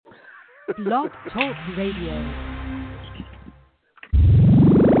Blog Talk Radio.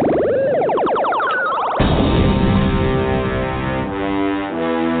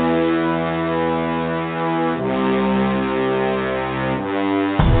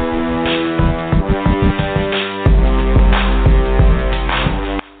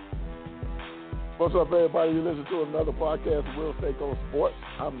 What's up, everybody? You listen to another podcast of Will Take on Sports.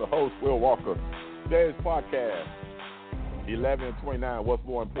 I'm the host, Will Walker. Today's podcast, 11 and 29, what's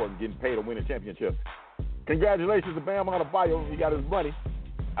more important, getting paid or winning championships. Congratulations to Bam Adebayo. He got his money.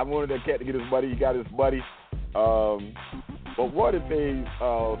 I wanted that cat to get his money. He got his money. But one of the things,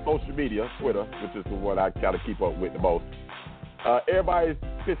 social media, Twitter, which is the one I kind of keep up with the most, everybody's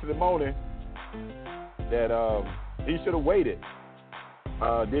pissing and moaning that he should have waited.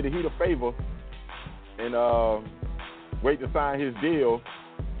 Did the Heat a favor and wait to sign his deal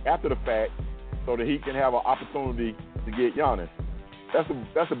after the fact so that he can have an opportunity to get Giannis.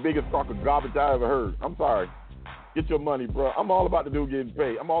 That's the biggest crock of garbage I ever heard. I'm sorry. Get your money, bro. I'm all about the dude getting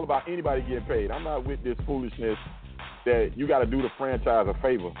paid. I'm all about anybody getting paid. I'm not with this foolishness that you got to do the franchise a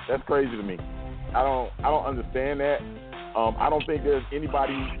favor. That's crazy to me. I don't understand that. I don't think there's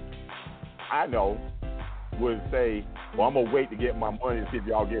anybody I know would say, well, I'm going to wait to get my money to see if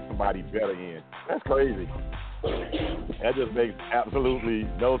y'all get somebody better in. That's crazy. That just makes absolutely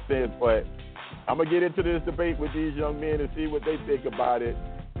no sense. But I'm going to get into this debate with these young men and see what they think about it.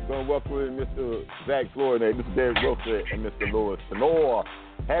 I'm going to welcome Mr. Zach Florida, Mr. Derek Wilson, and Mr. Louis Tenor.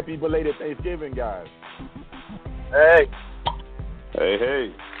 Happy belated Thanksgiving, guys. Hey.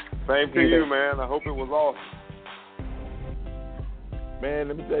 Hey. Same to you, man. I hope it was awesome. Man,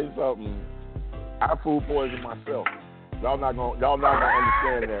 let me tell you something. I food poisoned myself. Y'all not gonna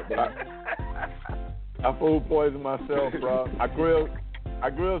understand that, but I food poisoned myself, bro. I grilled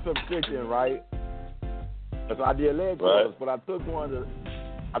some chicken, right? So I did leg quarters, but I took one of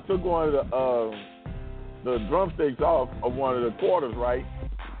the drumsticks off of one of the quarters, right?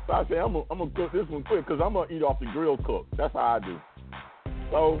 So I said I'm gonna cook this one quick because I'm gonna eat off the grill cook. That's how I do.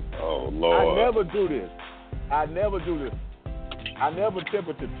 So Lord. I never do this. I never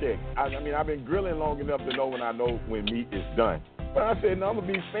temperature check. I mean, I've been grilling long enough to know when meat is done. But I said, no, I'm gonna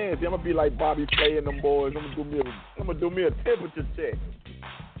be fancy. I'm gonna be like Bobby Flay and them boys. I'm gonna do me a temperature check.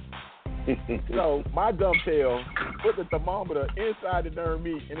 So my dumb tail put the thermometer inside the darn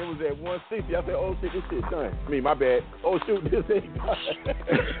meat, and it was at 160. I said, oh shit, this shit's done. I mean, my bad. Oh shoot, this ain't done.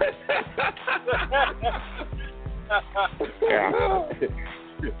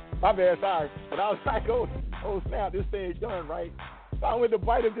 My bad, sorry. But I was like, oh snap, this thing ain't done, right? So I went to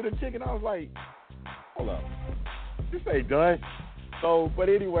bite into the chicken. I was like, hold up, this ain't done. So, but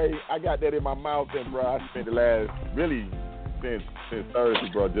anyway, I got that in my mouth, and bro, I spent the last since Thursday,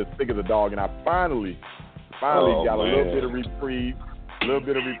 bro, just sick as a dog, and I finally got a little bit of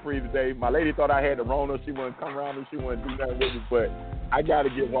reprieve today. My lady thought I had the Rona. She wouldn't come around me. She wouldn't do nothing with me, but I got to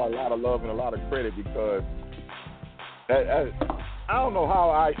give her a lot of love and a lot of credit because I don't know how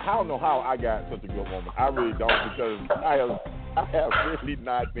I got such a good woman. I really don't, because I have really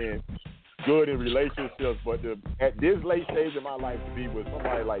not been good in relationships, but at this late stage in my life to be with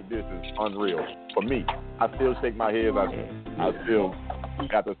somebody like this is unreal for me. I still shake my head. I still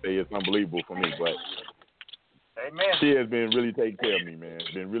got to say it's unbelievable for me, but Amen. She has been really taking care of me, man.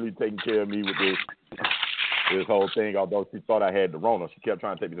 Been really taking care of me with this whole thing. Although she thought I had the Rona, she kept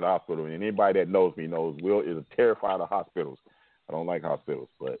trying to take me to the hospital. And anybody that knows me knows Will is terrified of hospitals. I don't like hospitals,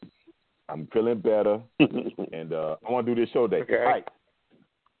 but I'm feeling better, and I want to do this show day. Okay.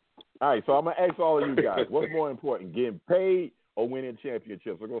 All right, so I'm going to ask all of you guys, what's more important, getting paid or winning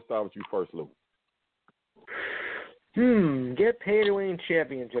championships? We're going to start with you first, Lou. Get paid or winning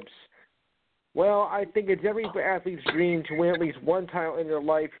championships. Well, I think it's every athlete's dream to win at least one title in their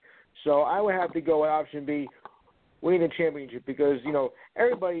life, so I would have to go with option B, winning a championship, because,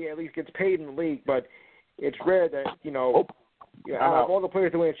 everybody at least gets paid in the league, but it's rare that, out of all the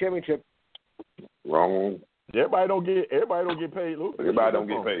players that win a championship. Wrong. Everybody don't get paid, Lou. Everybody don't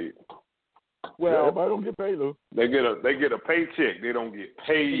get paid. Well, everybody don't get paid, Lou. They get a paycheck. They don't get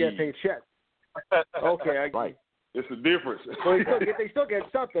paid. They get a paycheck. Okay, right. It's a difference. Well, they still get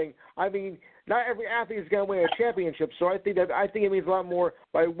something. I mean, not every athlete is going to win a championship, so I think it means a lot more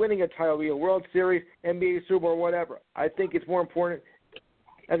by winning a title, be it a World Series, NBA Super Bowl, whatever. I think it's more important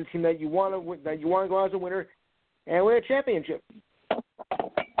as a team that you want to go out as a winner and win a championship.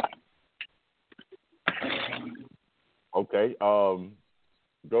 Okay.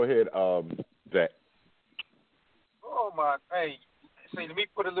 Go ahead, Zach. Oh my! Hey, see, let me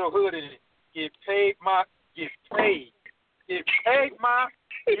put a little hood in it. Get paid. Okay,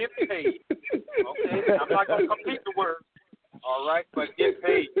 I'm not gonna complete the word. All right, but get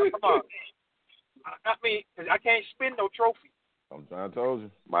paid. Come on. I mean, I can't spend no trophy. I'm trying to tell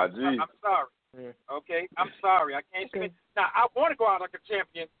you. My G. I'm sorry. Yeah. Okay, I'm sorry. I can't spend. Now, I want to go out like a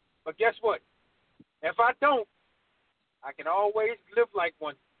champion, but guess what? If I don't, I can always live like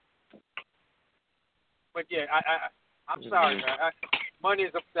one. But yeah, I'm sorry, man. Money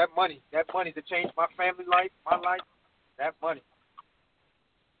is that money to change my family life, my life. That money.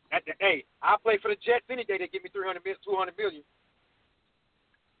 Hey, I'll play for the Jets any day. They give me $200 million.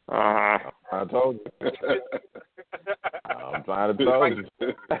 I told you. I'm trying to tell you.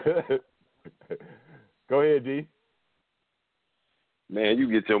 Go ahead, D. Man,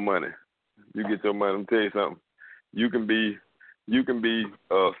 you get your money. You get your money. Let me tell you something. You can be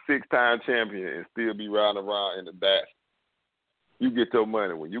a 6-time champion and still be riding around in the dash. You get your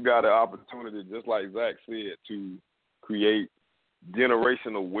money. When you got an opportunity, just like Zach said, to create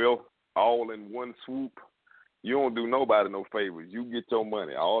generational wealth all in one swoop, you don't do nobody no favors. You get your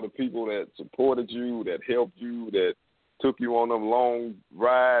money. All the people that supported you, that helped you, that took you on them long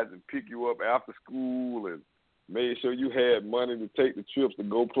rides and pick you up after school and made sure you had money to take the trips to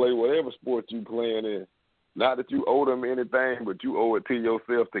go play whatever sport you playing in. Not that you owe them anything, but you owe it to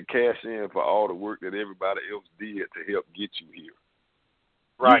yourself to cash in for all the work that everybody else did to help get you here.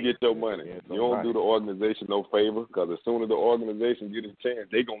 Right. You get your money. You don't do the organization no favor, because as soon as the organization get a chance,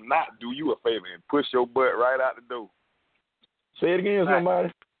 they going to not do you a favor and push your butt right out the door. Say it again,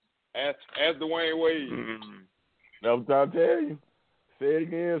 somebody. Ask Dwayne Wade. Mm-hmm. I'm trying to tell you. Say it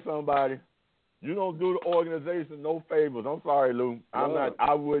again, somebody. You don't do the organization no favors. I'm sorry, Lou.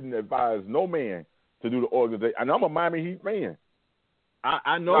 I wouldn't advise no man to do the organization. And I'm a Miami Heat fan.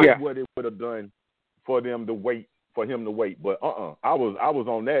 I know what it would have done for them to wait. For him to wait, but I was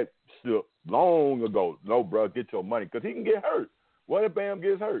on that ship long ago. No, bro, get your money, because he can get hurt. What if Bam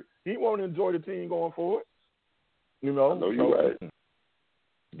gets hurt? He won't enjoy the team going forward. You know, you're right.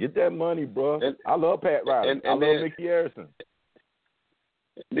 Get that money, bro. I love Pat Riley. I love Mickey Harrison.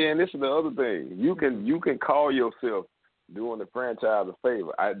 Then this is the other thing. You can call yourself doing the franchise a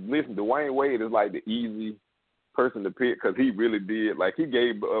favor. Listen, Dwayne Wade is like the easy person to pick, because he really did. Like, he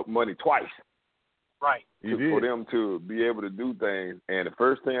gave up money twice. Right. For them to be able to do things. And the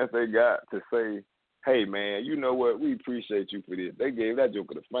first chance they got to say, hey, man, you know what? We appreciate you for this. They gave that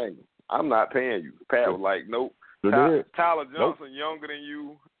joker the finger. I'm not paying you. Pat was like, nope. Tyler Johnson younger than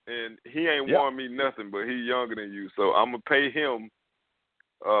you, and he ain't won me nothing, but he younger than you. So I'm going to pay him,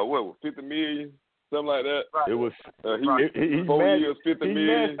 $50 million, something like that. Right. It was he 4 years, $50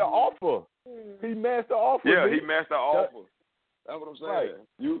 million. He matched the offer. Yeah, he matched the offer. That's what I'm saying.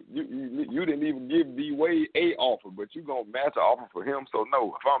 Right. You didn't even give D Wade a offer, but you gonna match an offer for him. So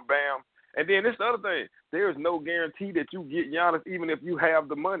no, if I'm Bam, and then this the other thing, there is no guarantee that you get Giannis, even if you have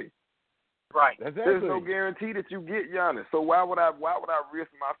the money. Right. Exactly. There's no guarantee that you get Giannis. So why would I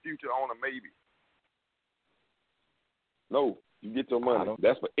risk my future on a maybe? No, you get your money.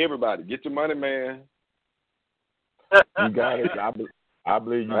 That's for everybody. Get your money, man. You got it. I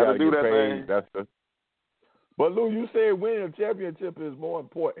believe you got to do get that, paid. man. That's the. But Lou, you said winning a championship is more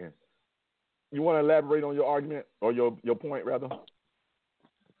important. You want to elaborate on your argument or your point rather?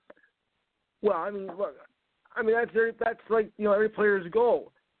 Well, I mean, look, that's like every player's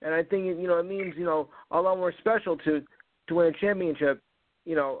goal, and I think it means a lot more special to win a championship.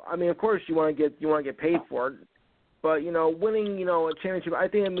 I mean, of course you want to get paid for it, but winning a championship, I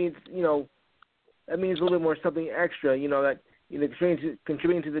think it means that means a little bit more something extra. That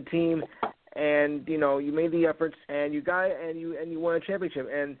contributing to the team. And you made the efforts, and you won a championship,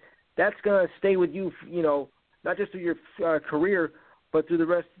 and that's gonna stay with you, not just through your career, but through the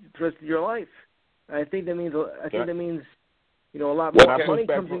rest of your life. And I think that means a lot more. Money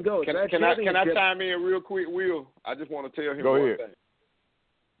comes and goes. Can I chime in real quick, Will? I just want to tell him one thing.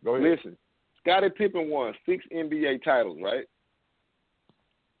 Go ahead. Listen, Scottie Pippen won 6 NBA titles, right?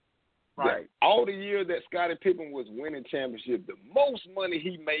 Right. All the years that Scottie Pippen was winning championships, the most money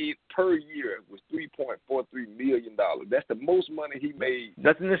he made per year was $3.43 million. That's the most money he made.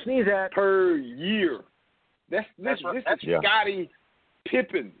 Nothing to sneeze at. Per year. This is Scottie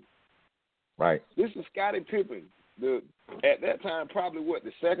Pippen. Right. This is Scottie Pippen. At that time, probably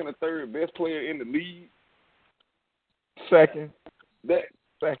the second or third best player in the league. Second.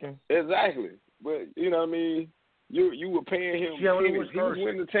 Second. Exactly. But you know what I mean? You were paying him pennies. He was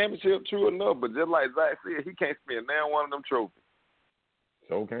winning the championship, true enough, but just like Zach said, he can't spend now one of them trophies.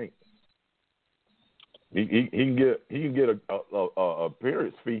 So can't. He can get a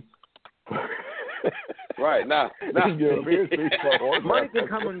appearance fee. Right now, he can get a appearance fee for money can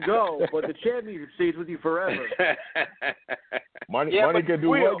come and go, but the championship stays with you forever. money can do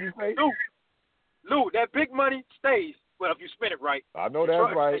what you say. Lou, that big money stays, Well, if you spin it right. I know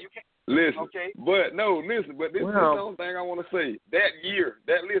that's right. You can't, Listen, okay. but this is the only thing I want to say. That year,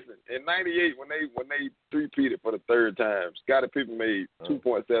 in '98 when they three-peated for the third time, Scottie Pippen made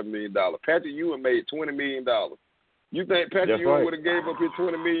 $2.7 million. Patrick Ewing made $20 million. You think Patrick Ewing would have gave up his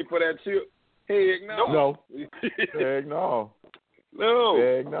 $20 million for that chip? Heck no. No. Heck no. No.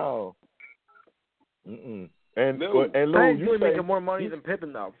 Heck no. Mm-mm. And no. And Patrick Lou, Ewing making more money than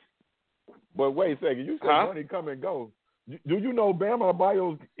Pippen though. But wait a second, you said money come and go. Do you know Bam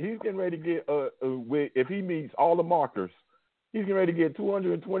Adebayo? He's getting ready to get if he meets all the markers, he's getting ready to get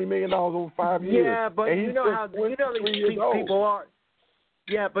 $220 million over 5 years. Yeah, but you know how these people are.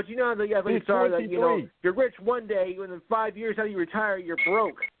 Yeah, but you know how the athletes are that you're rich one day, and in 5 years how you retire, you're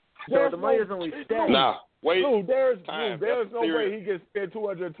broke. So the money doesn't always stay. Nah, wait. Dude, there's no serious. way he can spend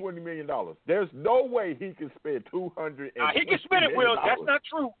 $220 million. There's no way he can spend $200. He can spend it, Will. That's not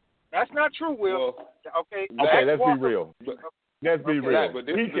true. That's not true, Will. Okay, let's be real. Let's be real. But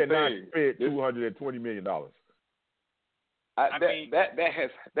he cannot spend $220 million.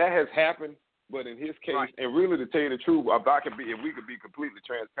 That has happened, but in his case, and really to tell you the truth, if we could be completely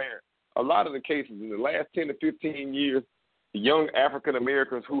transparent, a lot of the cases in the last 10 to 15 years, the young African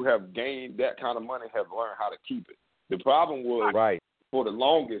Americans who have gained that kind of money have learned how to keep it. The problem was, for the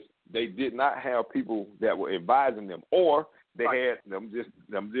longest, they did not have people that were advising them, or they had them. Just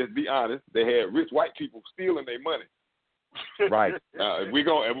be honest. They had rich white people stealing their money. Right. If we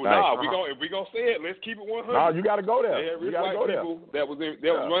gonna say it, let's keep it 100. No, you got to go there. They had rich white people that was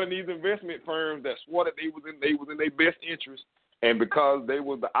running these investment firms that swore that they was in their best interest, and because they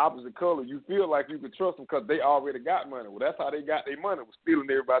was the opposite color, you feel like you could trust them because they already got money. Well, that's how they got their money, was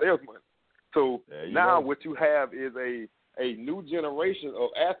stealing everybody else's money. So now what you have is a new generation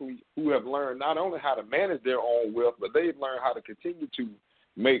of athletes who have learned not only how to manage their own wealth, but they've learned how to continue to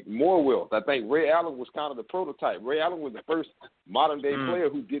make more wealth. I think Ray Allen was kind of the prototype. Ray Allen was the first modern-day player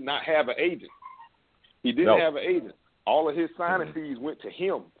who did not have an agent. He didn't have an agent. All of his signing fees went to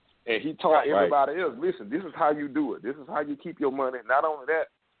him, and he taught everybody else, listen, this is how you do it. This is how you keep your money. Not only that,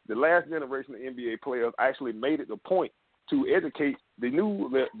 the last generation of NBA players actually made it a point to educate the new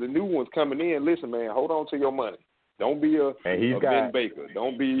ones coming in. Listen, man, hold on to your money. Don't be a Ben Baker.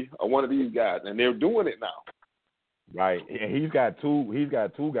 Don't be one of these guys. And they're doing it now. Right. And he's got two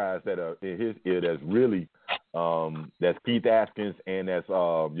guys that are in his ear that's really that's Keith Askins and that's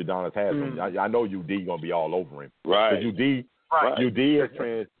Udonis Haslem. I know UD gonna be all over him. Right. UD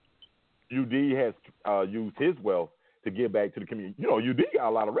has used his wealth to give back to the community. You know, UD got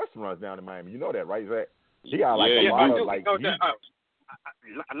a lot of restaurants down in Miami. You know that, right, Zach? He got a lot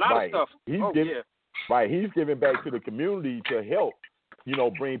of stuff. He's giving back to the community to help,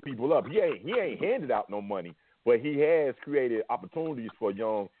 bring people up. He ain't handed out no money, but he has created opportunities for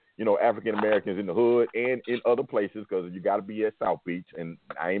young, African Americans in the hood and in other places, because you got to be at South Beach, and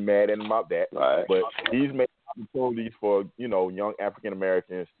I ain't mad at him about that. Right. But he's made opportunities for young African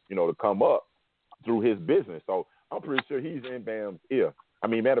Americans, to come up through his business. So I'm pretty sure he's in Bam's ear. I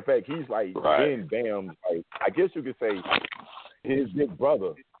mean, matter of fact, he's in Bam's, I guess you could say, his big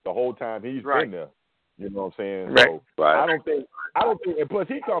brother the whole time he's been there. You know what I'm saying? Right. So I don't think, and plus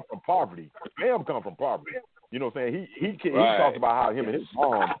he come from poverty. Bam come from poverty. You know what I'm saying? He talks about how him and his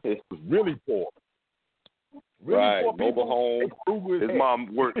mom was really poor. Really poor mobile home. His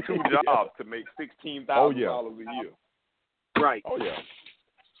mom worked 2 jobs to make $16,000 a year. Right. Oh yeah.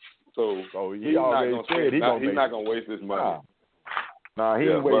 So he already said he's not gonna waste his money. Nah, he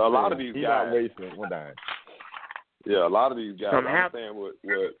ain't wasting. But a lot of these he's guys not wasting one dime. Yeah, a lot of these guys. I understand what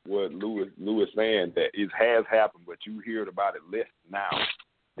Lou is saying, that it has happened, but you hear about it less now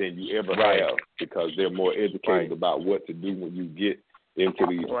than you ever have, because they're more educated about what to do when you get into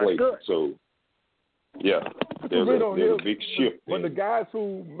these places. So, yeah, there's a big shift. When the guys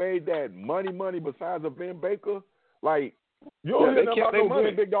who made that money besides of Ben Baker, like, you don't hear nothing about no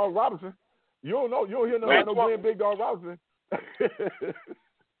Glenn Big Dog Robinson. You don't hear nothing about no Glenn Big Dog Robinson.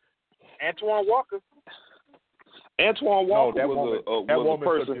 Antoine Walker. Antoine Walker was a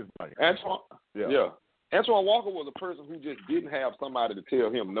person. Antoine Walker was a person who just didn't have somebody to tell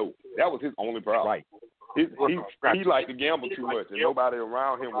him no. That was his only problem. Right. He liked to gamble too much, and nobody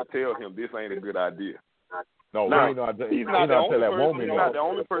around him would tell him this ain't a good idea. No, he's not the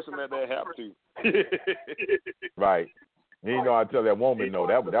only person that happened to. Right. He know I tell that woman no.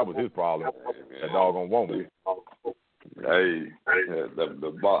 That was his problem. That doggone woman. Hey,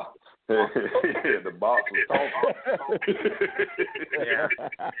 the boss. The boss was talking.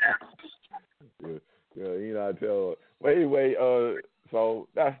 I tell. Well, anyway, so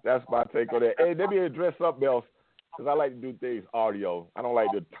that's my take on that. Hey, let me address something else, because I like to do things audio. I don't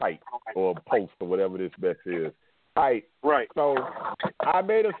like to type or post or whatever this best is. Right. So I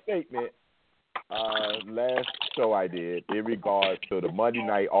made a statement last show I did in regards to the Monday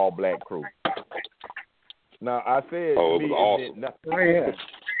night All Black crew. Now I said it was awesome.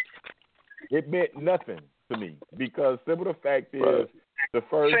 It meant nothing to me because simple the fact is the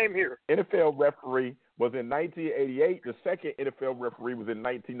first Same here. NFL referee was in 1988. The second NFL referee was in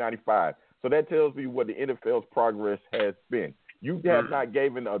 1995. So that tells me what the NFL's progress has been. You have not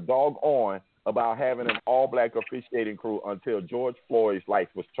given a dog on about having an all-black officiating crew until George Floyd's life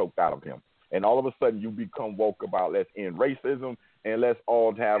was choked out of him. And all of a sudden you become woke about let's end racism and let's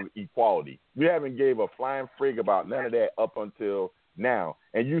all have equality. You haven't gave a flying frig about none of that up until now.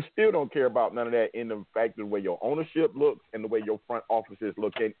 And you still don't care about none of that in the fact of the way your ownership looks and the way your front offices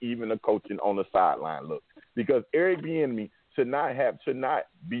look and even the coaching on the sideline looks. Because Eric Bieniemy should not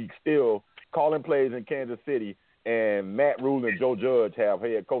be still calling plays in Kansas City and Matt Rule and Joe Judge have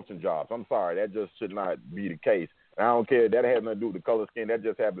head coaching jobs. I'm sorry, that just should not be the case. And I don't care. That has nothing to do with the color skin. That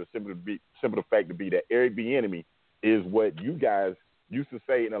just happens simple fact to be that Eric Bieniemy is what you guys used to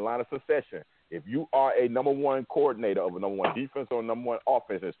say in a line of succession. If you are a number one coordinator of a number one defense or number one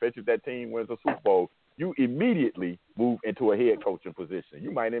offense, especially if that team wins a Super Bowl, you immediately move into a head coaching position.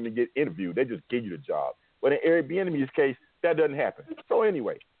 You might even get interviewed. They just give you the job. But in Eric Bieniemy's case, that doesn't happen. So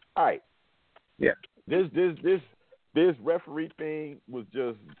anyway, all right. Yeah. This referee thing was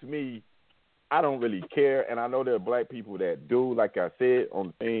just, to me, I don't really care. And I know there are black people that do. Like I said on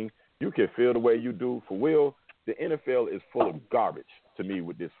the thing, you can feel the way you do. For Will, the NFL is full of garbage to me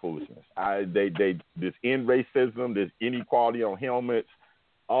with this foolishness. This end racism, this inequality on helmets,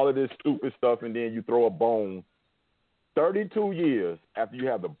 all of this stupid stuff, and then you throw a bone. 32 years after you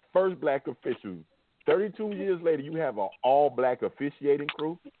have the first black official, 32 years later you have an all-black officiating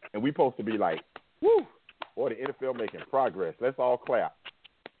crew, and we supposed to be like, woo, boy, the NFL making progress. Let's all clap.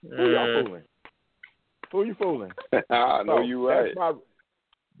 Who y'all fooling? Who you fooling? I know you're right.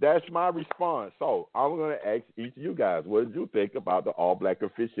 That's my response. So I'm going to ask each of you guys, what did you think about the all-black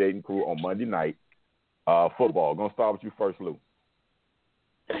officiating crew on Monday night football? I'm going to start with you first, Lou.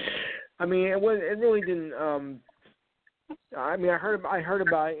 I mean, it really didn't. I heard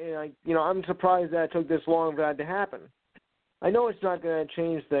about it, and I'm surprised that it took this long for that to happen. I know it's not going to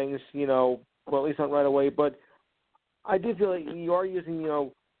change things, well, at least not right away. But I do feel like you are using,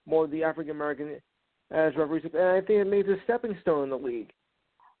 more of the African American as referees, and I think it makes a stepping stone in the league.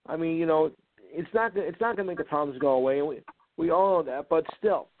 I mean, it's not going to make the problems go away, and we all know that. But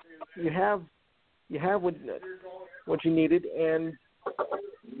still, you have what you needed, and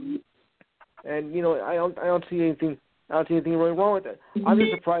I don't see anything. I don't see anything really wrong with it. I'm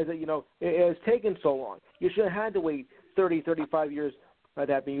just surprised that it has taken so long. You should have had to wait 30, 35 years for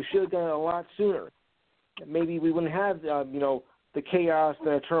that, but you should have done it a lot sooner. Maybe we wouldn't have the chaos,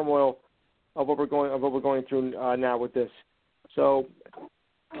 the turmoil of what we're going through now with this. So,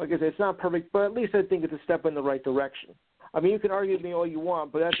 like I said, it's not perfect, but at least I think it's a step in the right direction. I mean, you can argue with me all you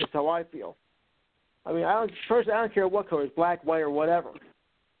want, but that's just how I feel. I mean, I don't care what color, it's black, white, or whatever.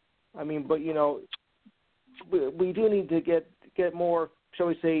 I mean, but we do need to get more, shall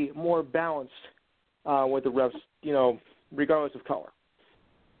we say, more balanced with the refs, regardless of color.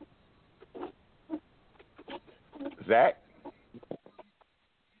 Zach?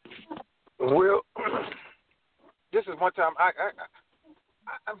 Well, this is one time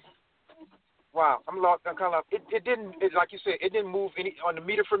I'm lost. I'm kind of lost. It didn't, like you said, it didn't move any on the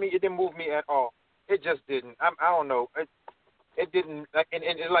meter for me. It didn't move me at all. It just didn't. I don't know. It didn't.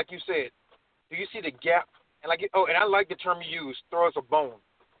 And like you said, do you see the gap? And and I like the term you used, throw us a bone.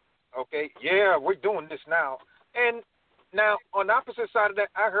 Okay, yeah, we're doing this now. And now on the opposite side of that,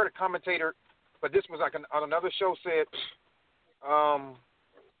 I heard a commentator, but this was like on another show, said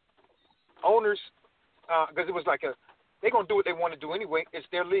owners, because it was like they're gonna do what they want to do anyway. It's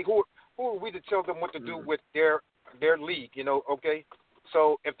their league. Who are we to tell them what to do with their league? Okay.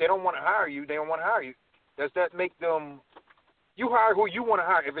 So if they don't want to hire you, they don't want to hire you. Does that make them? You hire who you want to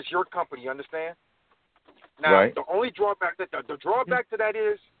hire if it's your company. You understand? Now, right. The only drawback to that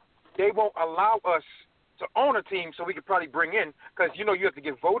is they won't allow us to own a team, so we could probably bring in because you have to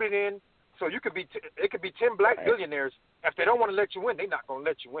get voted in. So it could be 10 black billionaires. If they don't want to let you in, they're not going to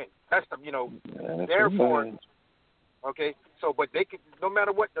let you in. That's therefore. Okay, so but they can, no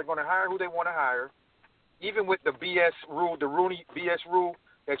matter what, they're going to hire who they want to hire, even with the BS rule, the Rooney BS rule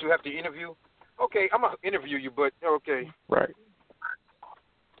that you have to interview. Okay, I'm gonna interview you, but okay, right.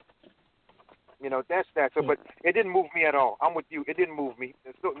 That's that. So, but it didn't move me at all. I'm with you. It didn't move me.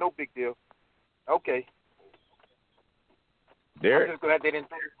 It's no big deal. Okay. Derek? I'm just glad they didn't.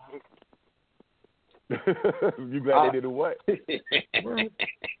 You glad they didn't what?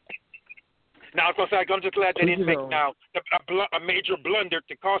 Now, I was gonna say, I'm just glad they didn't make a major blunder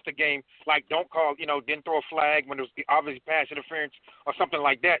to cost the game. Like, don't call, didn't throw a flag when there was obviously pass interference or something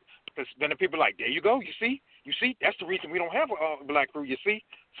like that. Because then the people are like, there you go, you see, that's the reason we don't have a black crew. You see,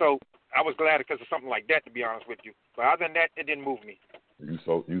 so I was glad because of something like that. To be honest with you, but other than that, it didn't move me. You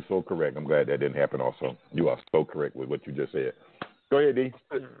so correct. I'm glad that didn't happen. Also, you are so correct with what you just said. Go ahead, D.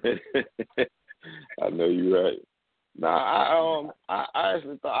 I know you're right. I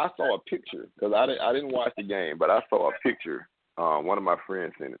actually thought I saw a picture because I didn't watch the game, but I saw a picture. One of my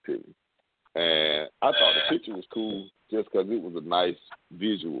friends sent it to me, and I thought the picture was cool just because it was a nice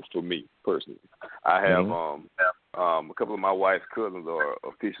visual for me personally. I have a couple of my wife's cousins are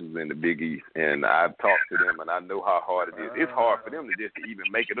officials in the Big East, and I've talked to them, and I know how hard it is. It's hard for them to just even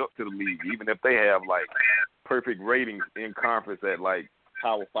make it up to the league, even if they have like perfect ratings in conference at like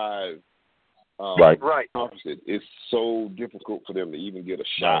Power 5. Right. Conferences. It's so difficult for them to even get a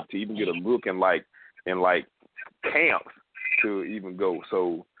shot, to even get a look in camps to even go.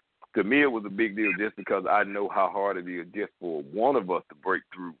 So to me, it was a big deal just because I know how hard it is just for one of us to break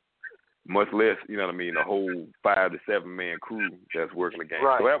through, much less, the whole 5 to 7 man crew that's working the game.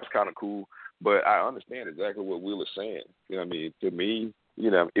 Right. So that was kind of cool. But I understand exactly what Will is saying. To me,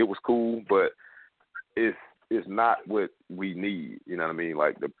 it was cool, but it's not what we need.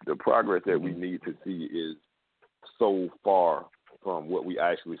 Like the progress that we need to see is so far from what we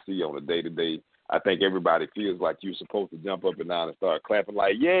actually see on a day-to-day. I think everybody feels like you're supposed to jump up and down and start clapping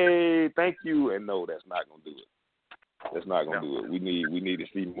like, yay, thank you. And no, that's not going to do it. That's not going to do it. We need to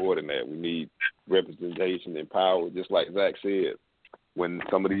see more than that. We need representation and power, just like Zach said. When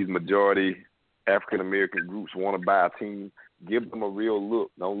some of these majority African-American groups want to buy a team, give them a real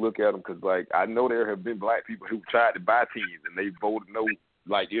look. Don't look at them because, I know there have been black people who tried to buy teams and they voted no.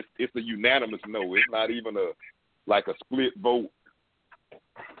 Like, it's a unanimous no. It's not even a split vote.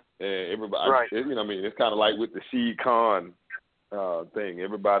 And everybody, right. It's kind of like with the Sheed Khan thing.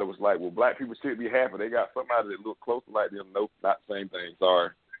 Everybody was like, well, black people should be happy. They got somebody that look close like them. Nope, not the same thing.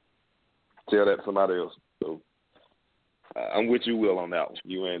 Sorry. Tell that to somebody else. So I'm with you, Will, on that one.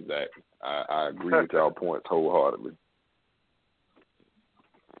 You and Zach. I agree with y'all points wholeheartedly.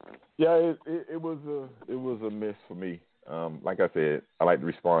 Yeah, it was a miss for me. Like I said, I like to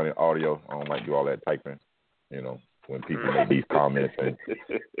respond in audio. I don't like to do all that typing. When people make these comments and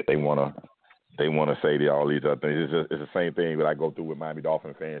they wanna say all these other things. It's the same thing that I go through with Miami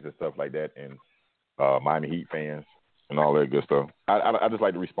Dolphin fans and stuff like that, and Miami Heat fans and all that good stuff. I just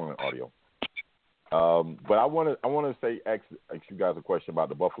like to respond in audio. But I want to ask you guys a question about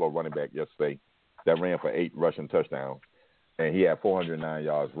the Buffalo running back yesterday that ran for 8 rushing touchdowns, and he had 409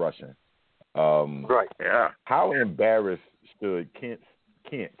 yards rushing. Right. Yeah. How embarrassed should Kent's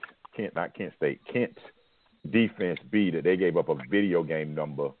defense be that they gave up a video game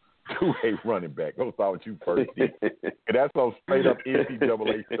number to a running back? Go start with you first, D. That's some straight up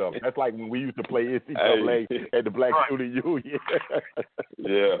NCAA stuff. That's like when we used to play NCAA at the Black Student Union.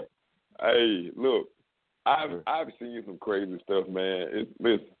 Yeah. Hey, look, I've seen some crazy stuff, man.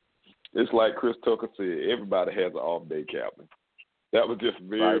 It's like Chris Tucker said, everybody has an off day, Captain. That was just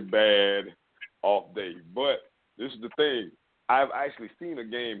very bad off day. But this is the thing. I've actually seen a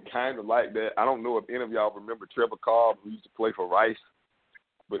game kind of like that. I don't know if any of y'all remember Trevor Cobb, who used to play for Rice.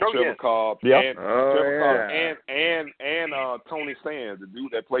 But Trevor Cobb and Tony Sands, the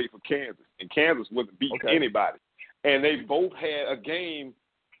dude that played for Kansas. And Kansas wasn't beating anybody. And they both had a game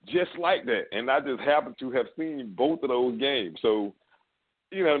just like that. And I just happened to have seen both of those games. So,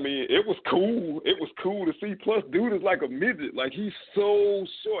 it was cool. It was cool to see. Plus, dude is like a midget. Like, he's so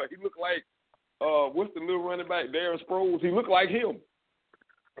short. He looked like, what's the little running back, Darren Sproles? He looked like him.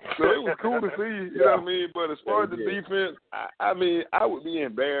 So it was cool to see, you know what I mean? But as far as the defense, I would be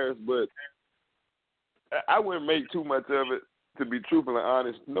embarrassed, but I wouldn't make too much of it. To be truthfully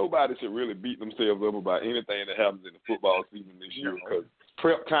honest, nobody should really beat themselves up about anything that happens in the football season this year because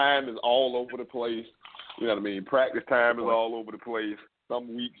prep time is all over the place. You know what I mean? Practice time is all over the place.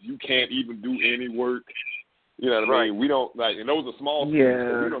 Some weeks you can't even do any work. You know what I mean? We don't and those are small things.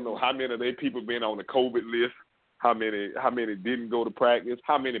 So we don't know how many of their people been on the COVID list, how many didn't go to practice,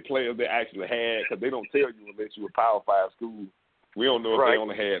 how many players they actually had, because they don't tell you unless you're a Power 5 school. We don't know if they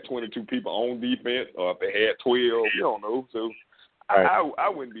only had 22 people on defense or if they had 12. We don't know. So I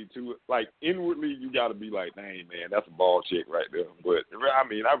wouldn't be too inwardly you got to be like, dang man, that's a ball check right there. But I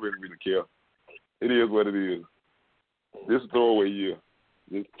really care. It is what it is. This is a throwaway year.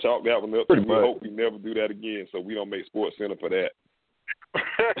 Just chalk that one up. We hope we never do that again, so we don't make Sports Center for that.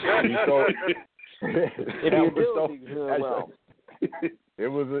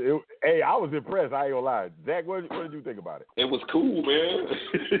 Hey, I was impressed. I ain't gonna lie. Zach, what did you think about it? It was cool, man.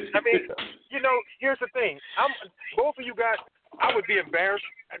 I mean, here's the thing. Both of you guys, I would be embarrassed.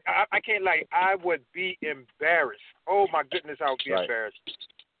 I can't lie. I would be embarrassed. Oh, my goodness, I would be embarrassed.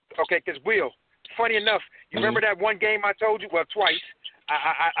 Okay, because, Will, funny enough, you remember that one game I told you? Well, twice.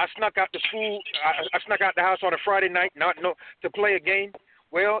 I snuck out the school. I snuck out the house on a Friday night to play a game.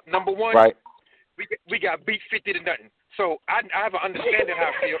 Well, number one, we got beat 50-0. So I have an understanding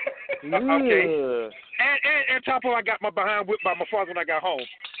how I feel. Okay. And top of I got my behind whipped by my father when I got home.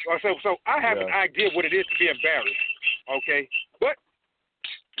 So I have an idea what it is to be embarrassed. Okay. But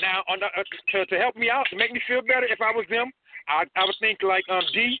now to help me out, to make me feel better, if I was them, I would think like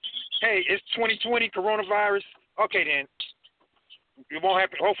D, hey, it's 2020 coronavirus. Okay then. It won't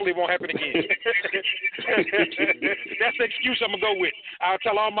happen. Hopefully, it won't happen again. That's the excuse I'm gonna go with. I'll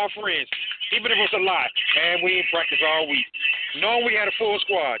tell all my friends, even if it's a lie. Man, we ain't practiced all week, knowing we had a full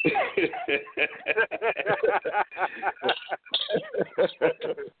squad.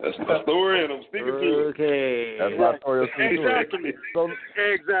 That's my story, and I'm sticking to it. Okay. That's my story. Exactly.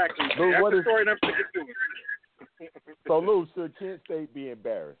 Exactly. That's the story, and I'm sticking to it. So, Lou, should Kent State be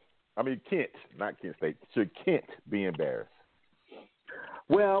embarrassed? I mean, Kent, not Kent State. Should Kent be embarrassed?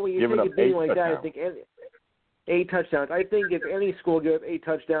 Well, when you Giving think up of being 8 like touchdowns. that, I think 8 touchdowns. I think if any school gives 8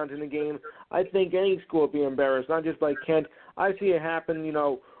 touchdowns in a game, I think any school would be embarrassed, not just by Kent. I see it happen,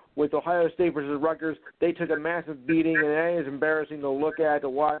 with Ohio State versus Rutgers. They took a massive beating, and that is embarrassing to look at, to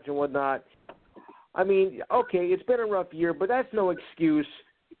watch, and whatnot. I mean, okay, it's been a rough year, but that's no excuse,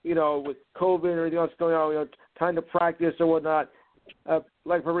 with COVID and everything else going on, time to practice or whatnot. You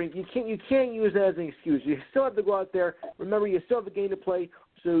can't use that as an excuse. You still have to go out there. Remember, you still have the game to play,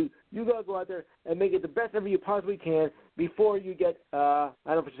 so you got to go out there and make it the best ever you possibly can before you get, I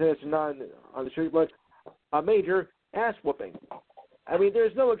don't know if it's not on the street, but a major ass whooping. I mean,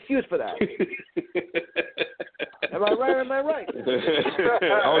 there's no excuse for that. Am I right or am I right? We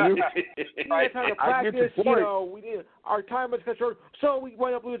had time to practice, our time was cut short, so we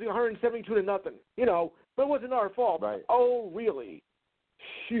wound up losing 172-0. But it wasn't our fault. Right. Oh, really?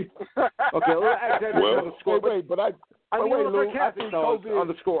 Okay, well, the score. Wait, but I mean, Lou, I think think on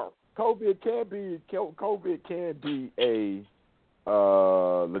the score. COVID can be a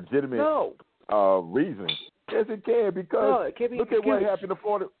legitimate reason. Yes, it can, because it can't be look at what happened to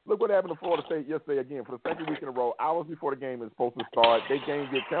Florida. Look what happened to Florida State yesterday again for the second week in a row. Hours before the game is supposed to start, their game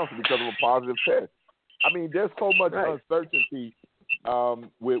get canceled because of a positive test. I mean, there's so much uncertainty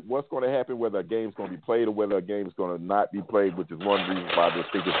with what's going to happen, whether a game's going to be played or whether a game is going to not be played, which is one reason why I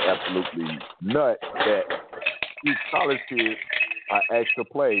just think it's absolutely nuts that these college kids are asked to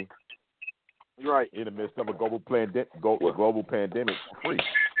play in the midst of a global pandemic for free.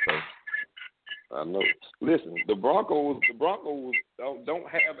 So. I know. Listen, the Broncos don't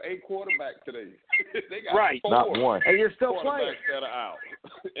have a quarterback today. They got 4 not one, and you're still playing that are out.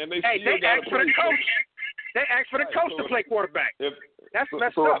 And they asked for the coach. They asked for the coach to play quarterback. That's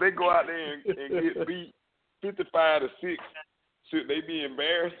messed up. If they go out there and get beat 55-6, should they be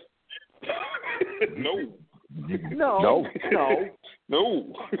embarrassed? No.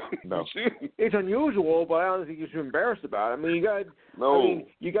 No. It's unusual, but I don't think you should be embarrassed about it. I mean,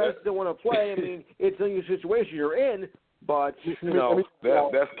 you guys still want to play. I mean, it's a new situation you're in, but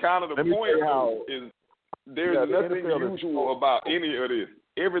that's kind of the point. Is there's nothing unusual about any of this.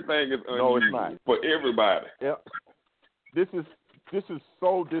 Everything is unusual for everybody. Yeah. This is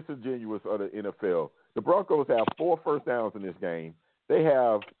so disingenuous of the NFL. The Broncos have 4 first downs in this game. They've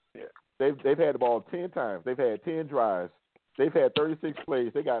had the ball 10 times. They've had 10 drives. They've had 36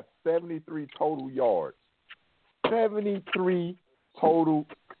 plays. They got 73 total yards. 73 total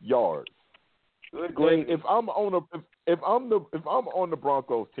yards. Great. If I'm on the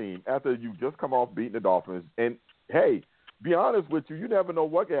Broncos team after you just come off beating the Dolphins, and hey, be honest with you, you never know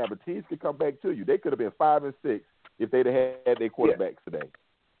what can happen. Teams could come back to you. They could have been 5-6 if they'd have had their quarterbacks today.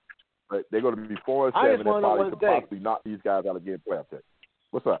 But they're going to be 4-7 and probably could possibly knock these guys out again playoff check.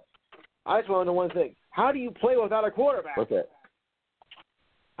 What's up? I just want to know one thing. How do you play without a quarterback? What's that?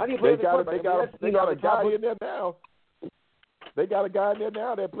 How do you play without a quarterback? They got a guy in there now. They got a guy in there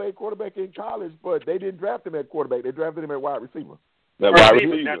now that played quarterback in college, but they didn't draft him at quarterback. They drafted him at wide receiver. Wide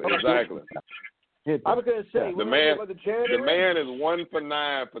receiver, exactly. I was going to say, the man is 1 for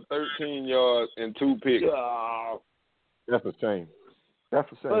 9 for 13 yards and 2 picks. That's a shame.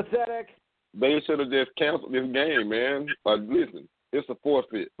 Pathetic. They should have just canceled this game, man. Listen, it's a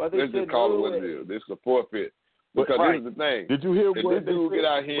forfeit. Let's just call it what it is. It's a forfeit. Because here's the thing. Did you hear what this dude get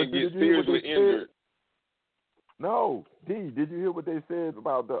out here and get seriously injured? No. Did you hear what they said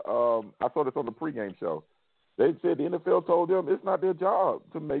about the I saw this on the pregame show. They said the NFL told them it's not their job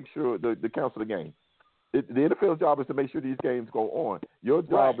to make sure to cancel the game. The NFL's job is to make sure these games go on. Your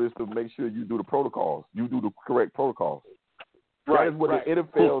job is to make sure you do the protocols. You do the correct protocols. That is what the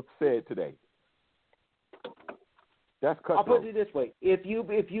NFL said today. That's cutthroat. I'll put it this way: if you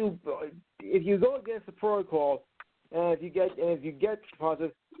go against the protocol, and if you get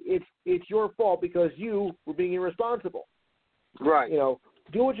positive, it's your fault because you were being irresponsible. Right. You know,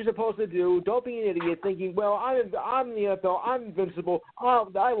 do what you're supposed to do. Don't be an idiot thinking, well, I'm in the NFL, I'm invincible.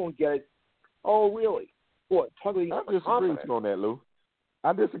 I won't get it. Oh, really? What? I disagree with you on that, Lou.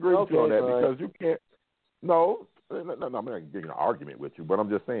 I disagree with you on that because you can't. No, I'm not getting an argument with you, but I'm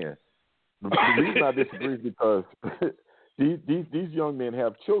just saying. The reason I disagree is because these young men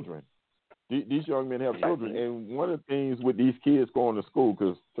have children. These young men have children, and one of the things with these kids going to school,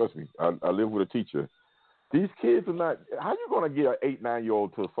 because trust me, I live with a teacher. These kids are not. How you going to get an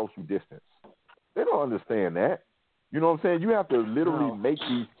 8-9-year-old to a social distance? They don't understand that. You know what I'm saying? You have to literally make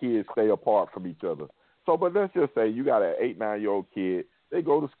these kids stay apart from each other. So, but let's just say you got an 8-9-year-old kid. They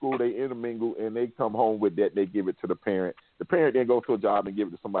go to school, they intermingle, and they come home with that. They give it to the parent. The parent then goes to a job and give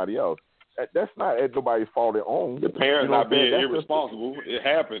it to somebody else. That's not nobody's fault at own. The parent not being irresponsible. It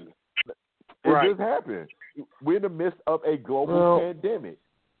happened. It just happened. We're in the midst of a global pandemic.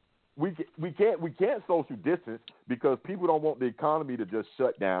 We can't social distance because people don't want the economy to just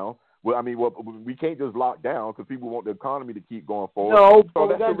shut down. Well, we can't just lock down because people want the economy to keep going forward. No, so but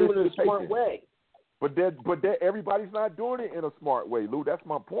we got to do it in a smart way. But everybody's not doing it in a smart way, Lou. That's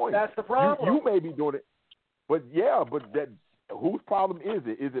my point. That's the problem. You may be doing it, but whose problem is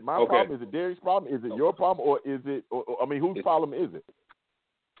it? Is it my problem? Is it Derek's problem? Is it your problem? Or is it? Whose problem is it?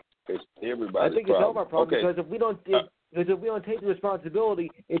 It's everybody's I think it's all our problem because if we don't take the responsibility,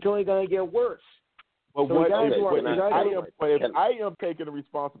 it's only going to get worse. But if I am taking the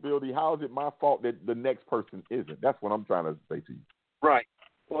responsibility, how is it my fault that the next person isn't? That's what I'm trying to say to you. Right.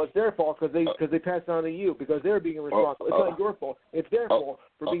 Well, it's their fault because they passed it on to you because they're being irresponsible. It's not your fault. It's their fault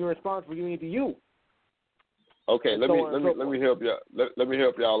for being irresponsible, giving it to you. Okay, let me help y'all. Let me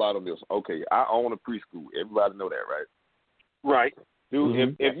help y'all out on this. Okay, I own a preschool. Everybody know that, right? Right.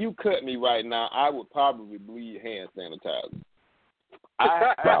 Dude, if you cut me right now, I would probably bleed hand sanitizer.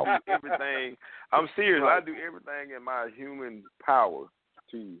 I do everything. I'm serious. I do everything in my human power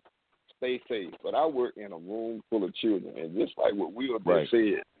to stay safe. But I work in a room full of children, and just like what Will just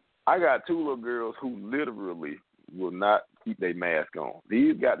said, I got two little girls who literally will not keep their mask on.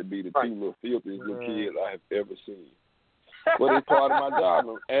 These got to be the two little filthiest little kids I have ever seen. But it's part of my job.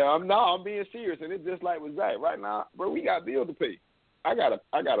 And I'm being serious, and it's just like with Zach. Right now, bro, we got bills to pay. I got a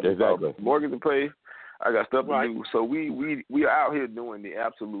mortgage to pay. I got stuff to do. So we are out here doing the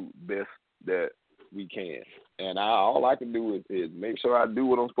absolute best that we can. And all I can do is make sure I do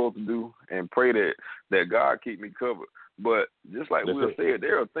what I'm supposed to do and pray that God keep me covered. But just like Will said,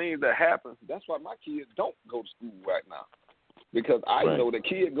 there are things that happen. That's why my kids don't go to school right now. Because I know the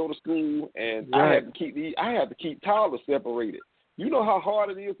kids go to school and I have to keep toddlers separated. You know how hard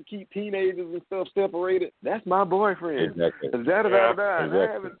it is to keep teenagers and stuff separated? That's my boyfriend. Exactly. And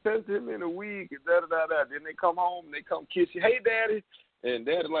I haven't touched him in a week. And Then they come home and they come kiss you. Hey, Daddy. And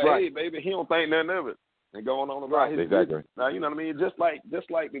Daddy's like, hey, baby, he don't think nothing of it. And going on about his business. Now, you know what I mean? Just like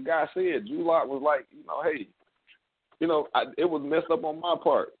the guy said, Drew Lock was like, hey, it was messed up on my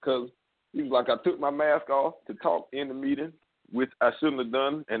part because he was like, I took my mask off to talk in the meeting, which I shouldn't have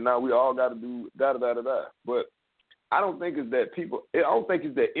done, and now we all got to do da-da-da-da-da. But I don't think it's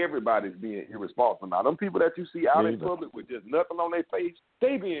that everybody's being irresponsible. Now, them people that you see out in public with just nothing on their face,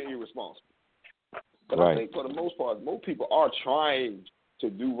 they being irresponsible. But I think for the most part, most people are trying to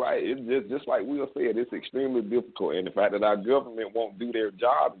do right. It's just like Will said, it's extremely difficult. And the fact that our government won't do their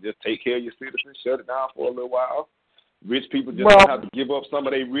job and just take care of your citizens, shut it down for a little while, rich people just have to give up some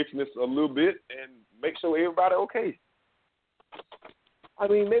of their richness a little bit and make sure everybody okay. I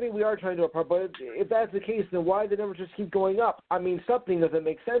mean, maybe we are trying to do our part, but if that's the case, then why do the numbers just keep going up? I mean, something doesn't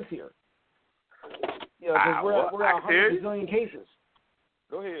make sense here. Because we're at 100 million cases.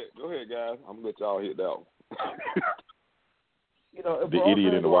 Go ahead, guys. I'm gonna let y'all hit that one. If the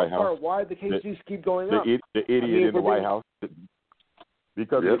idiot in the White House. Why the cases keep going up? The idiot in the White House.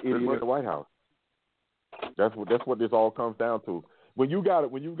 Because the idiot in the White House. That's what this all comes down to. When you got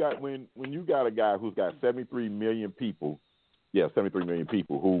a guy who's got 73 million people. Yeah, 73 million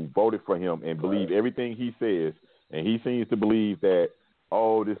people who voted for him and believe everything he says, and he seems to believe that,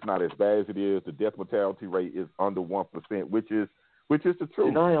 this is not as bad as it is. The death mortality rate is under 1%, which is the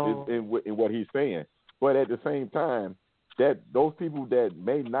truth in what he's saying. But at the same time, that those people that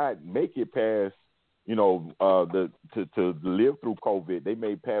may not make it past, to live through COVID, they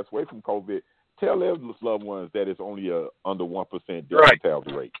may pass away from COVID. tell their loved ones that it's only a under 1% death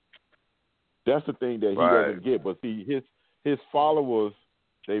mortality rate. That's the thing that he doesn't get. But see, his followers,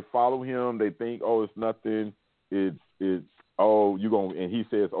 they follow him. They think, oh, it's nothing. It's you gonna, and he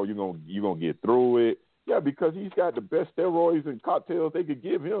says, oh, you gonna get through it. Yeah, because he's got the best steroids and cocktails they could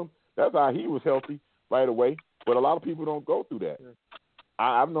give him. That's how he was healthy right away. But a lot of people don't go through that.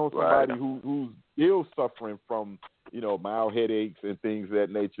 I've known somebody who's still suffering from, mild headaches and things of that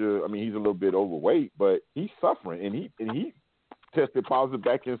nature. I mean, he's a little bit overweight, but he's suffering, and he tested positive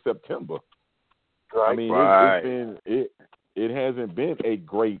back in September. Right. I mean, it hasn't been a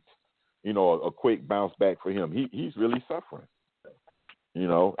great, a quick bounce back for him. He's really suffering, and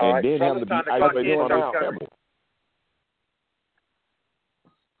then having to be isolated on his family.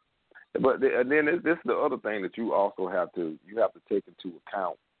 But then this is the other thing that you also have to take into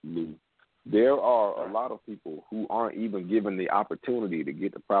account, Lou. There are a lot of people who aren't even given the opportunity to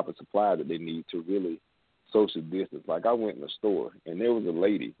get the proper supply that they need to really social distance. Like I went in the store and there was a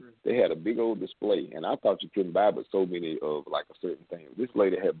lady. They had a big old display, and I thought you couldn't buy but so many of like a certain thing. This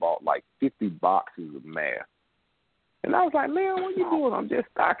lady had bought like 50 boxes of masks, and I was like, "Man, what are you doing? I'm just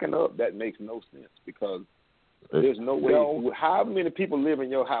stocking up." That makes no sense because there's no way. How many people live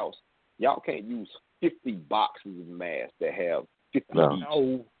in your house? Y'all can't use 50 boxes of masks that have 50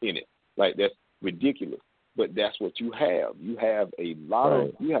 each in it. Like that's ridiculous. But that's what you have. You have a lot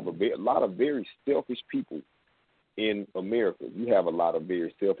of very selfish people in America. You have a lot of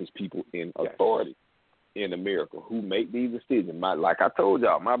very selfish people in authority in America who make these decisions. Like I told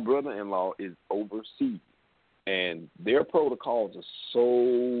y'all, my brother-in-law is overseas, and their protocols are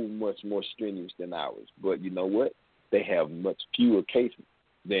so much more strenuous than ours. But you know what? They have much fewer cases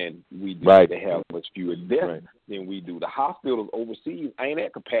than we do. Right. They have much fewer deaths than we do. The hospitals overseas ain't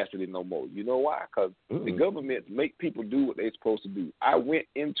at capacity no more. You know why? Because the government make people do what they're supposed to do. I went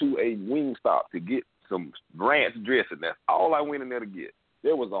into a Wingstop to get some ranch dressing. That's all I went in there to get.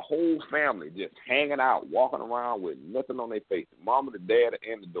 There was a whole family just hanging out, walking around with nothing on their face. The mama, the dad,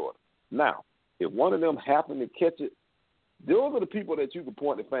 and the daughter. Now, if one of them happened to catch it, those are the people that you can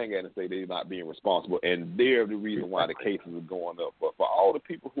point the finger at and say they're not being responsible, and they're the reason why the cases are going up. But for all the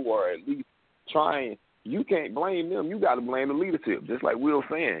people who are at least trying, you can't blame them. You got to blame the leadership. Just like Will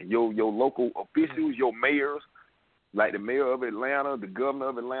saying, your local officials, your mayors, like the mayor of Atlanta, the governor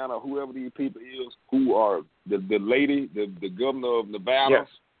of Atlanta, whoever these people is, who are the lady, the governor of Nevada,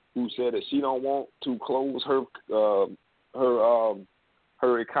 who said that she don't want to close her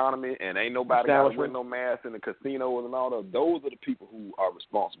economy, and ain't nobody got to wear no mask in the casinos and all that. Those are the people who are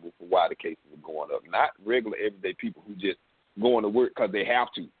responsible for why the cases are going up, not regular everyday people who just going to work because they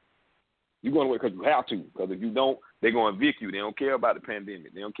have to. You're going to work because you have to, because if you don't, they're going to evict you. They don't care about the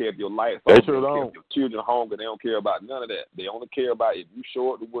pandemic. They don't care if your lights off. They don't care if your children are hungry. They don't care about none of that. They only care about if you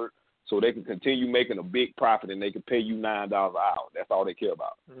show up to work so they can continue making a big profit and they can pay you $9 an hour. That's all they care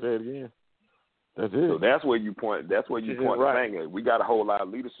about. Say it again. That's it. So that's where you point. That's where you point the finger. We got to hold our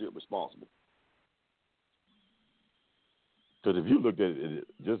leadership responsible. Because if you looked at it,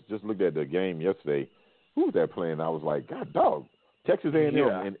 just looked at the game yesterday, who was that playing? I was like, God, dog, Texas A&M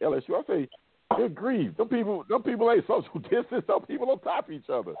and LSU. I say, good grief, them people ain't social distance. Some people on top of each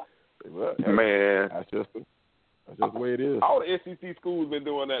other. Well, man, that's just the way it is. All the SEC schools been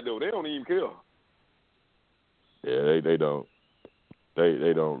doing that though. They don't even care. Yeah, they don't.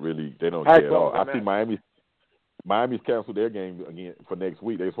 They don't care at all. I see Miami's canceled their game again for next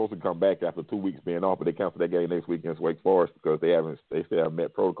week. They're supposed to come back after 2 weeks being off, but they canceled that game next week against Wake Forest because they still haven't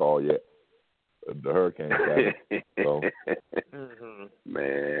met protocol yet. The Hurricanes got it. So,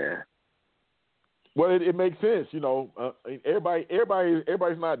 man. Well, it makes sense, Everybody's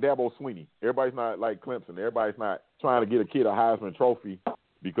not Dabo Swinney. Everybody's not like Clemson. Everybody's not trying to get a kid a Heisman Trophy.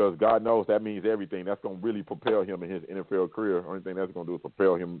 Because God knows that means everything. That's going to really propel him in his NFL career. Only thing that's going to do is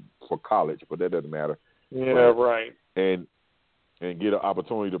propel him for college, but that doesn't matter. Yeah, right. And get an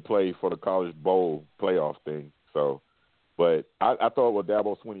opportunity to play for the College Bowl playoff thing. So, but I thought what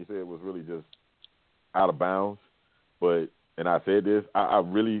Dabo Swinney said was really just out of bounds. And I said this, I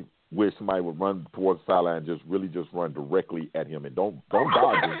really wish somebody would run towards the sideline and just run directly at him and don't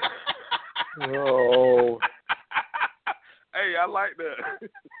dodge him. Oh. Hey, I like that.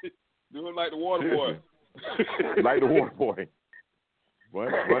 Doing like the water boy. Like the water boy.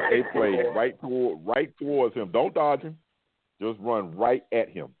 Run a play right towards him. Don't dodge him. Just run right at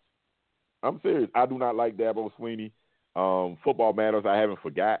him. I'm serious. I do not like Dabo Swinney. Football Matters, I haven't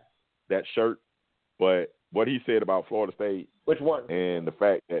forgot that shirt. But what he said about Florida State. Which one? And the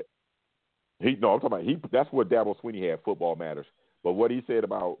fact that I'm talking about that's what Dabo Swinney had, Football Matters. But what he said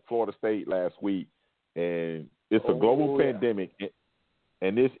about Florida State last week, and it's a global pandemic,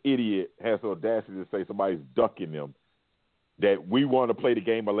 and this idiot has the audacity to say somebody's ducking them, that we want to play the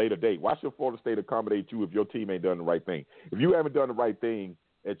game a later date. Why should Florida State accommodate you if your team ain't done the right thing? If you haven't done the right thing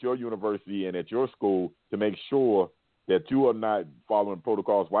at your university and at your school to make sure that you are not following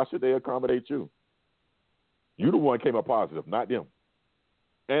protocols, why should they accommodate you? You the one came up positive, not them.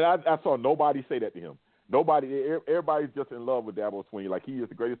 And I saw nobody say that to him. Everybody's just in love with Dabo Swinney, like he is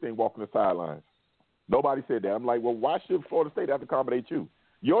the greatest thing walking the sidelines. Nobody said that. I'm like, well, why should Florida State have to accommodate you?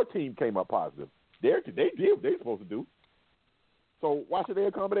 Your team came up positive. They did what they're supposed to do. So why should they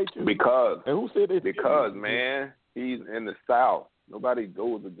accommodate you? Because man, man, he's in the South. Nobody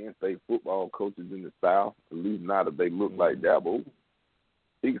goes against their football coaches in the South, at least not if they look like Dabo.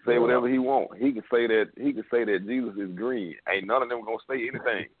 He can say whatever he wants. He can say that Jesus is green. Ain't none of them gonna say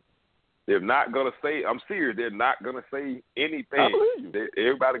anything. They're not gonna say. I'm serious. They're not gonna say anything. I believe you.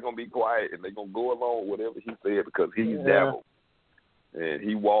 Everybody gonna be quiet and they're gonna go along with whatever he said because he's Dabo, and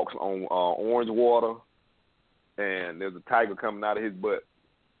he walks on orange water. And there's a tiger coming out of his butt.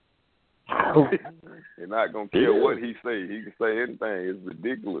 They're not gonna care what he say. He can say anything. It's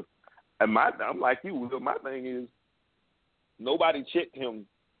ridiculous. And I'm like you. Will. My thing is, nobody checked him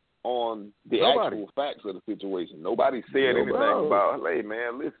on the actual facts of the situation. Nobody said anything about, hey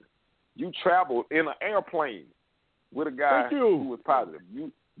man, listen, you traveled in an airplane with a guy who was positive.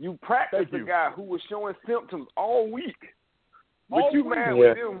 You practiced a guy who was showing symptoms all week, but you mad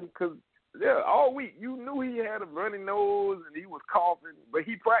with him because. Yeah, all week. You knew he had a runny nose and he was coughing, but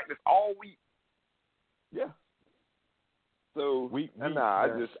he practiced all week. Yeah. So we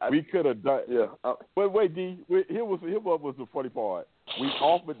could have done. Yeah. But wait, D. Here was the funny part. We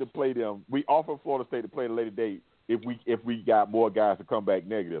offered to play them. We offered Florida State to play at a later date if we got more guys to come back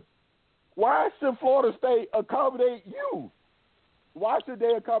negative. Why should Florida State accommodate you? Why should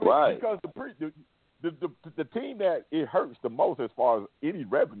they accommodate? Right. Because the team that it hurts the most as far as any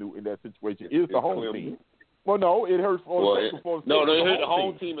revenue in that situation is the home team. Well, no, it hurts Florida State. No, they hurt the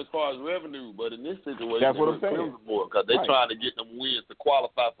home team as far as revenue, but in this situation, that's what I'm saying. Because they're trying to get them wins to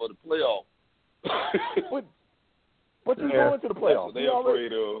qualify for the playoff. but you're going to the playoffs. They're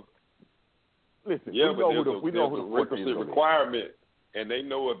afraid of. Listen, yeah, we know who the requisite requirement, and they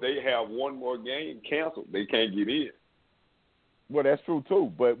know if they have one more game canceled, they can't get in. Well, that's true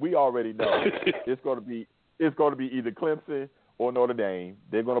too, but we already know it's going to be either Clemson or Notre Dame.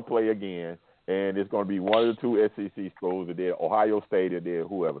 They're going to play again, and it's going to be one of the two SEC schools, and then Ohio State, and then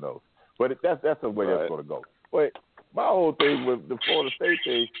whoever knows. But that's the way that's going to go. But my whole thing with the Florida State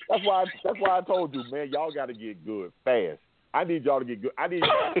thing, that's why I told you, man, y'all got to get good fast. I need y'all to get good. I need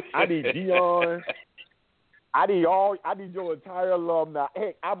Dion. I need your entire alumni.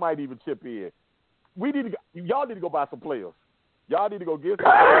 Heck, I might even chip in. Y'all need to go buy some players. Y'all need to go get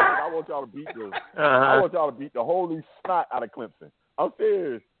some players. I want y'all to beat them. I want y'all to beat the holy snot out of Clemson. I'm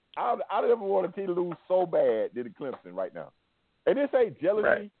serious. I never want a team to lose so bad than Clemson right now. And this ain't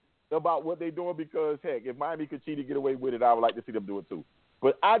jealousy about what they're doing because, heck, if Miami could cheat and get away with it, I would like to see them do it too.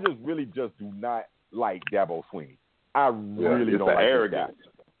 But I really do not like Dabo Swinney. I really don't like arrogance.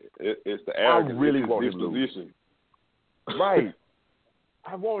 It's the arrogance. I really want him to lose. Right.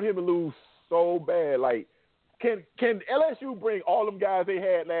 I want him to lose so bad. Like, Can LSU bring all them guys they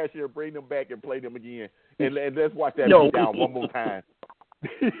had last year, bring them back and play them again, and let's watch that beat down one more time?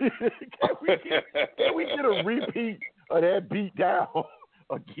 Can we get a repeat of that beat down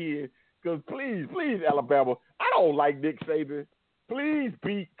again? Because please, Alabama, I don't like Nick Saban. Please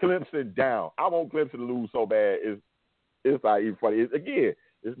beat Clemson down. I want Clemson to lose so bad. It's not even funny.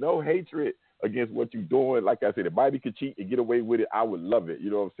 There's no hatred against what you're doing. Like I said, if Miami could cheat and get away with it, I would love it. You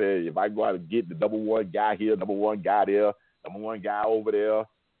know what I'm saying? If I go out and get the number one guy here, number one guy there, number one guy over there,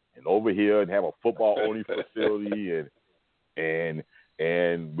 and over here, and have a football-only facility, and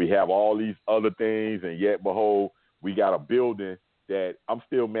we have all these other things, and yet, behold, we got a building that I'm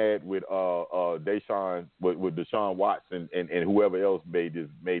still mad with Deshaun Watson and whoever else made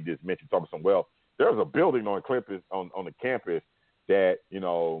this mention. Talking some, well, there's a building on the campus that, you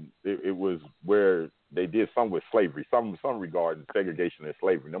know, it was where they did some with slavery, some regarding segregation and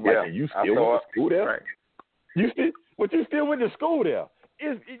slavery. And I'm like, and you still went to school there? Right. You still went to school there.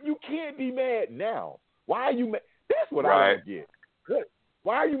 You can't be mad now. Why are you mad? That's what I don't get.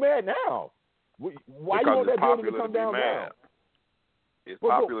 Why are you mad now? Why you want that building to come down now? It's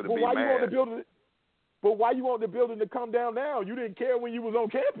popular to be mad. But why you want the building to come down now? You didn't care when you was on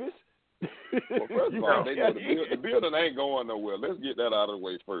campus. Well, first of all, they know the building ain't going nowhere. Let's get that out of the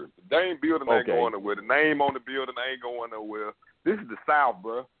way first. The dang building ain't going nowhere. The name on the building ain't going nowhere. This is the South,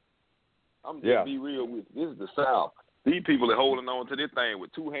 bro. I'm just be real with you. This is the South. These people are holding on to this thing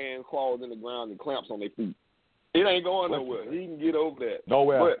with 2 hand claws in the ground and clamps on their feet. It ain't going nowhere. He can get over that.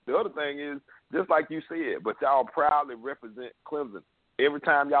 Nowhere. But the other thing is, just like you said, but y'all proudly represent Clemson. Every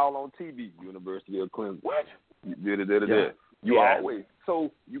time y'all on TV, University of Clemson. What? You always.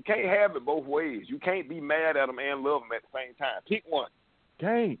 So you can't have it both ways. You can't be mad at them and love them at the same time. Pick one.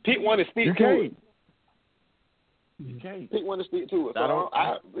 Pick one to stick to it. You can't. Pick one to stick to it. So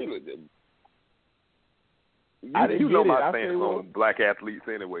I really didn't. You know my stance on black athletes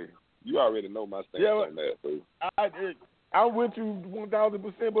anyway. You already know my stance on that. So. I'm with you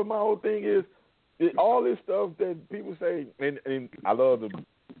 1,000%, but my whole thing is all this stuff that people say, and I love them.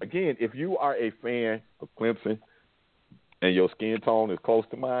 Again, if you are a fan of Clemson and your skin tone is close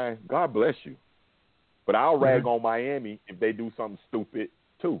to mine, God bless you. But I'll rag on Miami if they do something stupid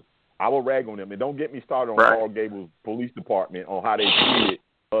too. I will rag on them. And don't get me started on Carl Gables Police Department on how they treated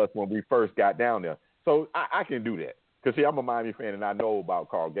us when we first got down there. So I can do that. Because, see, I'm a Miami fan, and I know about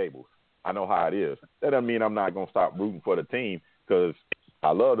Carl Gables. I know how it is. That doesn't mean I'm not going to stop rooting for the team because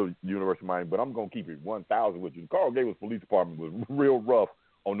I love the University of Miami, but I'm going to keep it 1,000 with you. Carl Gables Police Department was real rough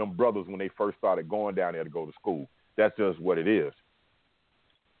on them brothers when they first started going down there to go to school. That's just what it is.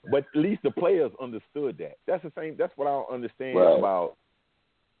 But at least the players understood that. That's the same. That's what I don't understand about,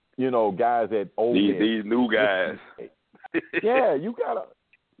 guys at old these new guys. Yeah, you gotta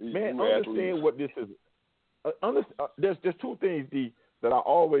understand what this is. There's two things, D, that I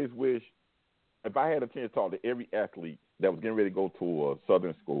always wish. If I had a chance to talk to every athlete that was getting ready to go to a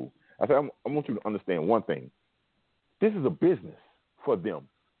Southern school, I said, I want you to understand one thing. This is a business for them,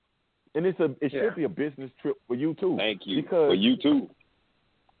 and it should be a business trip for you too. Thank you. For you too.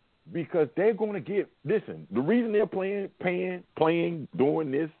 Because they're going to get – listen, the reason they're playing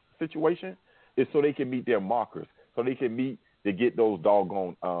during this situation is so they can meet their markers, so they can get those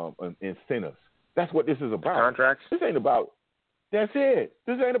doggone incentives. That's what this is about. Contracts? This ain't about – that's it.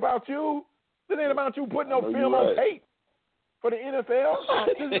 This ain't about you. This ain't about you putting no film on tape for the NFL.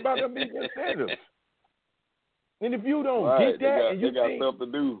 This is about them meeting incentives. And if you don't get that they got stuff to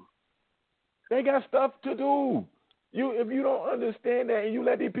do. They got stuff to do. If you don't understand that and you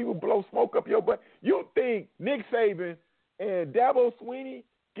let these people blow smoke up your butt, you think Nick Saban and Dabo Swinney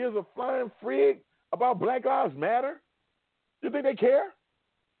gives a flying frig about Black Lives Matter? You think they care?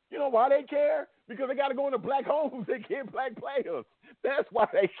 You know why they care? Because they got to go into black homes and get black players. That's why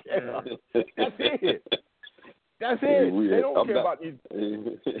they care. That's it. That's it. They don't care about these.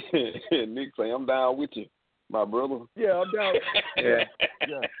 Nick say, I'm down with you, my brother. Yeah, I'm down. Yeah.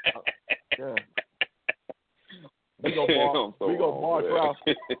 We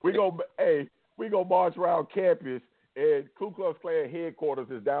go march around campus, and Ku Klux Klan headquarters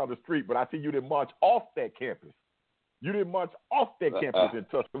is down the street. But I see you didn't march off that campus. You didn't march off that campus in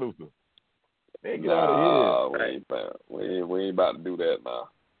Tuscaloosa. Man, get out of here. We ain't about to do that now.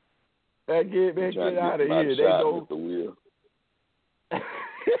 Get out of here. They go. The wheel.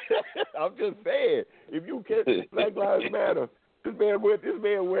 I'm just saying, if you catch Black Lives Matter, this man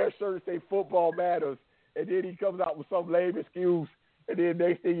wears shirts say football matters. And then he comes out with some lame excuse, and then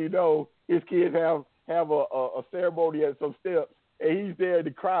next thing you know, his kids have a ceremony at some steps, and he's there in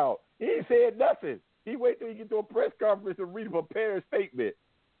the crowd. He ain't said nothing. He wait till he get to a press conference and read a prepared statement.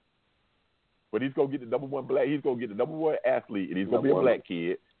 But he's gonna get the number one black. He's gonna get the number one athlete, and he's gonna be a black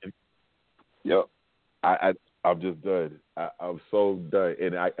kid. Yep. I'm just done. I'm so done,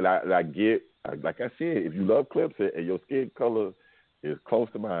 and I get, like I said, if you love Clemson and your skin color is close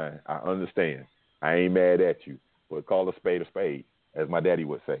to mine, I understand. I ain't mad at you, but call a spade, as my daddy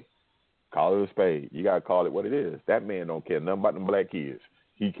would say. Call it a spade. You got to call it what it is. That man don't care nothing about them black kids.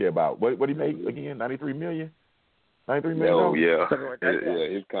 He care about, what he make again, $93 million? $93 million? Oh, yeah.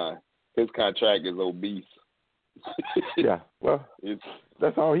 His contract is obese. Yeah, well,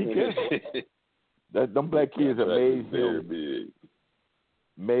 that's all he cares. Them black kids have made very big.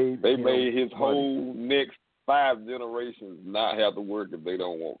 They made his whole next 5 generations not have to work if they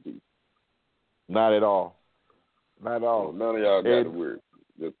don't want to. Not at all. Not at all. None of y'all got to work.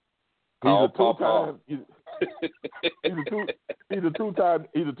 Just he's a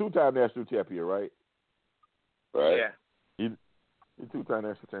two-time national champion, right? Right. Yeah. He's a two-time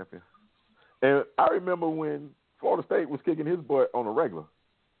national champion. And I remember when Florida State was kicking his butt on the regular.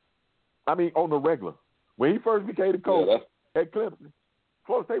 When he first became the coach at Clemson,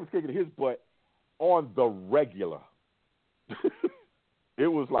 Florida State was kicking his butt on the regular. It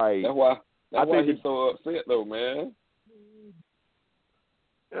was like That's why he's so upset, though, man.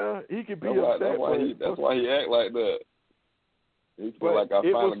 Yeah, he could be upset. That's why he act like that. He feel like I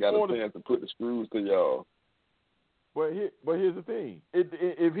finally got a chance to put the screws to y'all. But here's the thing.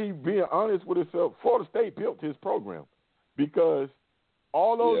 If he being honest with himself, Florida State built his program because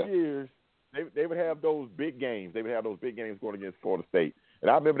all those years they would have those big games. They would have those big games going against Florida State. And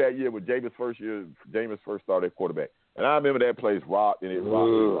I remember that year when Jameis first started at quarterback. And I remember that place rocked and it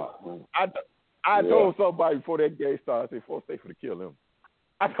rocked. I told somebody before that game started, I said, Florida State for to kill him.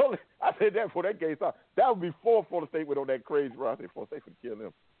 I said that before that game started. That was before Florida State went on that crazy run. I said, Florida State for to kill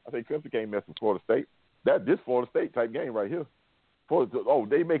him. I said, Clemson can't mess with Florida State. That's this Florida State type game right here.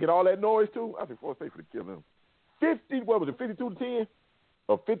 They making all that noise too? I said, Florida State for to kill him. 52-10?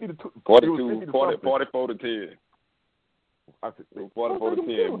 Or 50-2? 44 to 10. I said, 44 to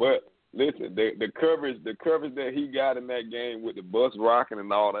 10. But listen, the coverage that he got in that game with the bus rocking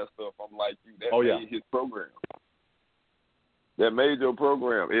and all that stuff, I'm like you. That made his program. That made your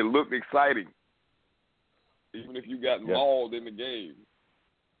program. It looked exciting, even if you got mauled in the game.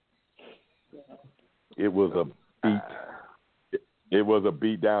 It was a beat. It was a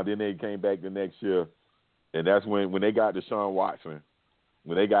beat down. Then they came back the next year, and that's when they got Deshaun Watson.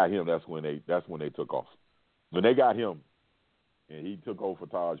 When they got him, that's when they took off. When they got him, and he took over for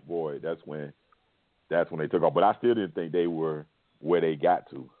Taj Boyd, that's when they took off. But I still didn't think they were where they got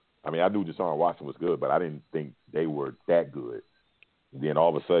to. I mean, I knew Deshaun Watson was good, but I didn't think they were that good. And then all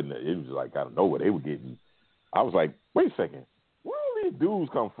of a sudden, it was like out of nowhere they were getting. I was like, wait a second, where all these dudes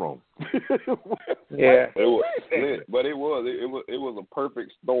come from? Yeah, it was a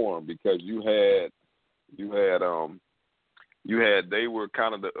perfect storm because you had they were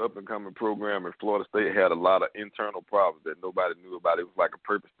kind of the up and coming program, and Florida State had a lot of internal problems that nobody knew about. It was like a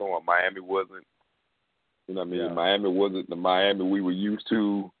perfect storm. Miami wasn't, you know what I mean? Yeah. Miami wasn't the Miami we were used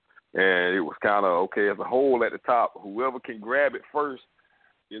to. And it was kind of, okay, as a whole at the top, whoever can grab it first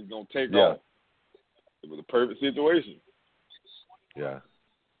is going to take off. It was a perfect situation. Yeah.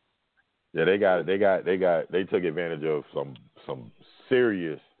 Yeah, they took advantage of some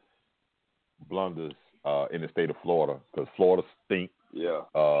serious blunders in the state of Florida because Florida stink. Yeah.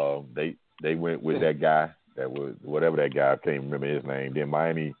 They went with that guy that was, whatever that guy, I can't remember his name. Then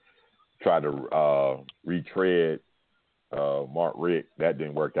Miami tried to retread Mark Richt. That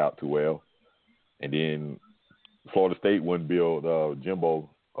didn't work out too well. And then Florida State wouldn't build Jimbo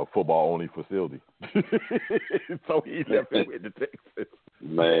a football-only facility. So he left it with the Texans.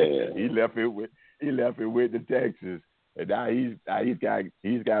 Man. He left it with the Texans. And now he's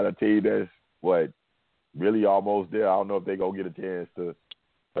got a team that's really almost there. I don't know if they're gonna get a chance to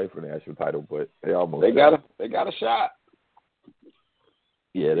play for the national title, but they almost they got a shot.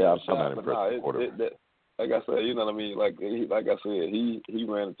 Yeah, I'm not impressed. Like I said, you know what I mean? Like I said, he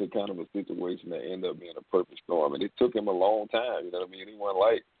ran into kind of a situation that ended up being a perfect storm, and it took him a long time. You know what I mean? He wasn't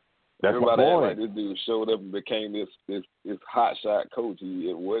like everybody had like this dude showed up and became this hot shot coach.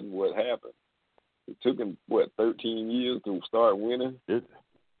 It wasn't what happened. It took him 13 years to start winning.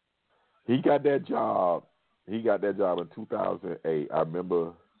 He got that job. He got that job in 2008. I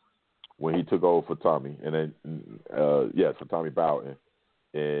remember when he took over for Tommy, and then for Tommy Bowden.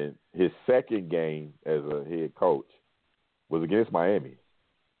 And his second game as a head coach was against Miami.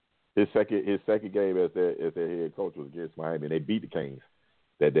 His second game as their head coach was against Miami, and they beat the Canes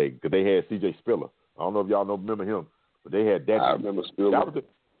that day because they had C.J. Spiller. I don't know if y'all remember him, but they had that. I remember Spiller.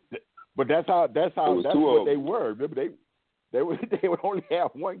 But that's what they were. Remember they would only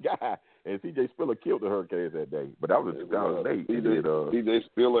have one guy, and C.J. Spiller killed the Hurricanes that day. But that was in 2008. C.J.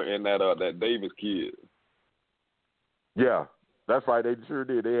 Spiller and that Davis kid. Yeah. That's right. They sure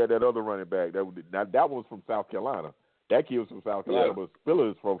did. They had that other running back. That was from South Carolina. That kid was from South Carolina, but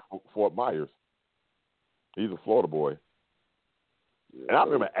Spiller is from Fort Myers. He's a Florida boy. Yeah. And I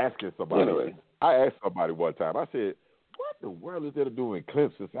remember asking somebody. Anyway. I asked somebody one time. I said, "What the world is there to do in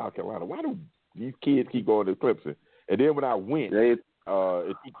Clemson, South Carolina? Why do these kids keep going to Clemson?" And then when I went in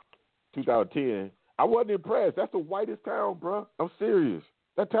 2010, I wasn't impressed. That's the whitest town, bro. I'm serious.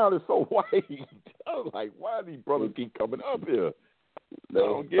 That town is so white. I was like, why do these brothers keep coming up here? They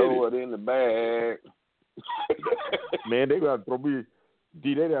don't throw it in the bag. Man, they got to throw me.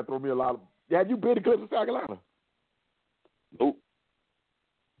 They got to throw me a lot of. Have you been to Clemson, South Carolina? Nope.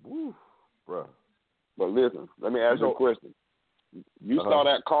 Woo, bro. But listen, let me ask you a question. You saw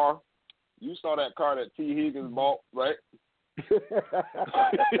that car? You saw that car that T. Higgins bought, right?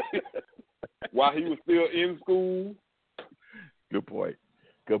 While he was still in school. Good point.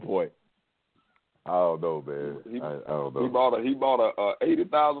 I don't know, man. I don't know. He bought a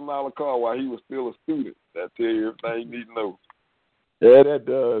 $80,000 car while he was still a student. That tell you everything you need to know. Yeah, that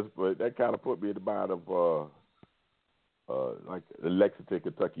does. But that kind of put me in the mind of like Lexington,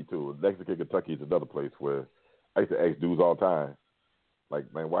 Kentucky too. Lexington, Kentucky is another place where I used to ask dudes all the time,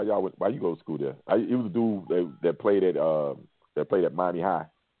 like, man, why you go to school there? It was a dude that played at Miami High.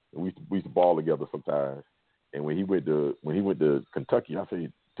 And we used to ball together sometimes. And when he went to Kentucky, I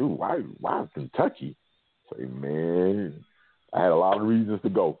said, dude, why is Kentucky? Say, man, I had a lot of reasons to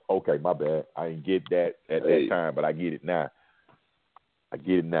go. Okay, my bad. I didn't get that at that time, but I get it now.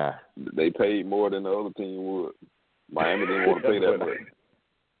 They paid more than the other team would. Miami didn't want to pay that much.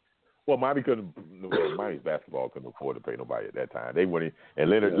 Well, Miami couldn't. Well, Miami's basketball couldn't afford to pay nobody at that time. They wouldn't, and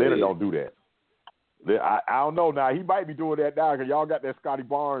Leonard don't do that. I don't know now. He might be doing that now because y'all got that Scotty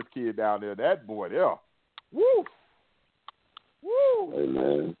Barnes kid down there. That boy there. Woo! Hey,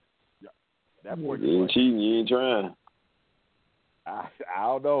 man. That boy. You ain't cheating. You ain't trying. I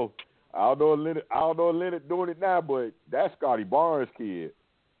don't know. I don't know Leonard doing it now, but that Scotty Barnes kid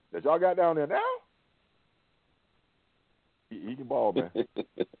that y'all got down there now, he can ball, man.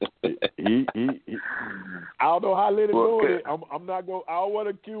 he I don't know how Leonard doing it. I'm not going. I don't want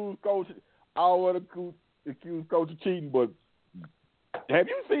to accuse Coach. I don't want to accuse Coach of cheating, but have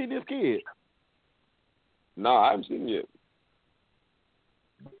you seen this kid? No, I haven't seen him yet.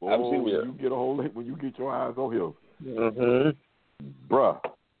 I haven't seen him yet. You get a hold of it when you get your eyes on him. Mm-hmm. Bruh.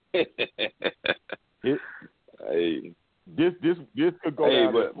 This could go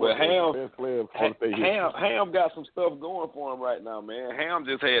down. But Ham got some stuff going for him right now, man. Ham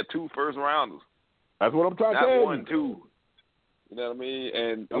just had 2 first rounders. That's what I'm trying to tell you. Not 1, 2. You know what I mean?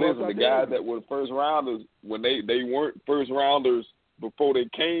 And listen, the guys that were first rounders, when they weren't first rounders before they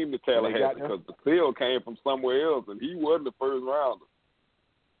came to Tallahassee, because the field came from somewhere else, and he wasn't the first rounder.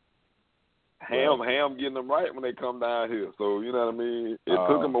 Ham getting them right when they come down here. So, you know what I mean? It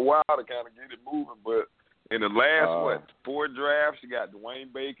took him a while to kind of get it moving, but in the last, 4 drafts, you got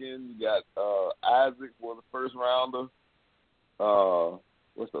Dwayne Bacon, you got Isaac was the first rounder.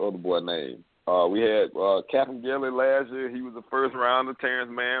 What's the other boy name? We had Captain Gelly last year. He was the first rounder.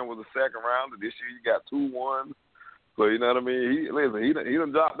 Terrence Mann was the second rounder. This year you got 2 1s. So, you know what I mean? He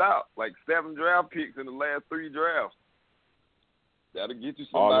done dropped out like 7 draft picks in the last 3 drafts. That'll get you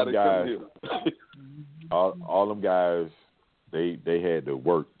somebody coming here. all them guys, they had to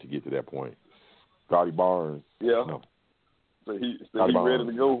work to get to that point. Scotty Barnes. Yeah. No. So he ready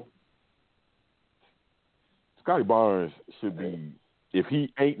to go. Scotty Barnes should be, if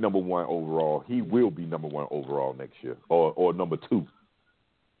he ain't number 1 overall, he will be number 1 overall next year, or number 2.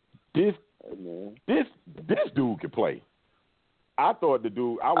 This dude can play. I thought the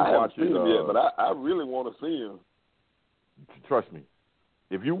dude. I was watching. I haven't seen him yet, but I really want to see him. Trust me.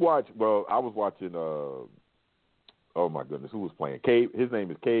 If you watch, well, I was watching. Oh my goodness, who was playing? His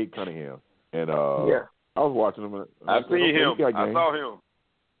name is Cade Cunningham, and I was watching him. I seen him. I saw him.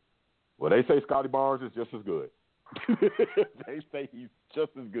 Well, they say Scotty Barnes is just as good. They say he's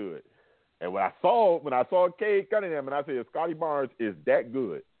just as good. And when I saw Cade Cunningham, and I said, if Scotty Barnes is that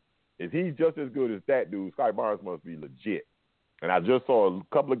good, if he's just as good as that dude, Scotty Barnes must be legit. And I just saw a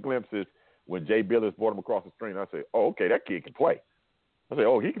couple of glimpses when Jay Billis brought him across the screen. I said, oh, okay, that kid can play. I said,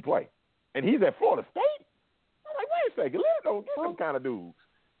 oh, he can play. And he's at Florida State? I'm like, wait a second, let don't get them kind of dudes.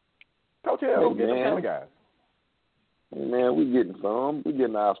 Coach Hell don't get them kind of guys. Man, we getting some. We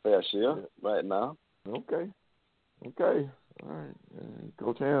getting our fair share right now. Okay. All right.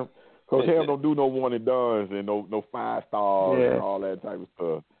 Coach Ham don't do no one and dones and no 5 stars and all that type of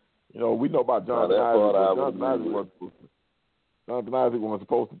stuff. You know, we know about Jonathan Isaac. Jonathan Isaac wasn't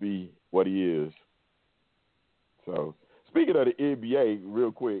supposed to be what he is. So, speaking of the NBA,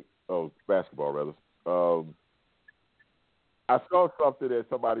 real quick, basketball rather, I saw something that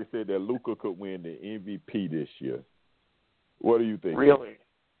somebody said that Luka could win the MVP this year. What do you think? Really?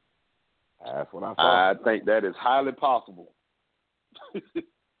 That's what I saw. I think that is highly possible.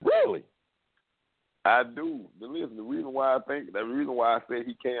 Really? I do. But listen, the reason why I said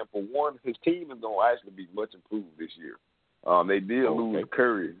he can, for one, his team is going to actually be much improved this year. They did lose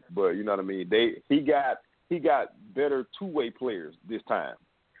Curry, but you know what I mean. He got better 2-way players this time.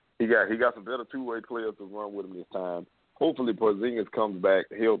 He got some better 2-way players to run with him this time. Hopefully, Porzingis comes back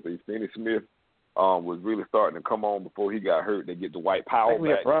healthy. Finney Smith was really starting to come on before he got hurt. They get Dwight Powell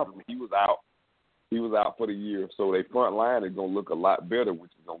back. He was out. He was out for the year, so their front line is going to look a lot better,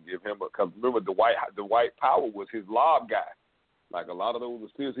 which is going to give him because remember Dwight Powell was his lob guy. Like a lot of those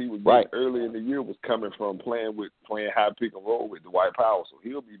assists he was getting early in the year was coming from playing high pick and roll with Dwight Powell. So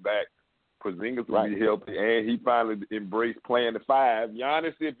he'll be back. Porzingis will be healthy, and he finally embraced playing the 5.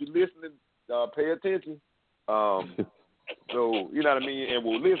 Giannis, if you're listening, pay attention. So you know what I mean. And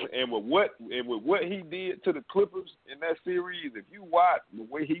with what he did to the Clippers in that series, if you watch the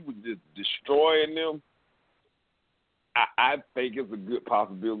way he was just destroying them, I think it's a good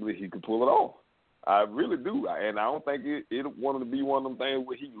possibility he could pull it off. I really do, and I don't think it wanted to be one of them things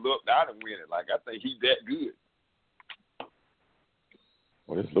where he looked out and win it. Like I think he's that good.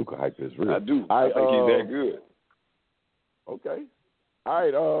 Well, this Luka hype is real. I do. I think he's that good. Okay. All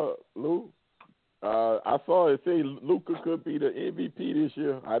right, Lou. I saw it say Luka could be the MVP this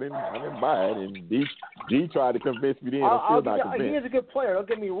year. I didn't buy it, and D tried to convince me then. I'm still not convinced. He is a good player. Don't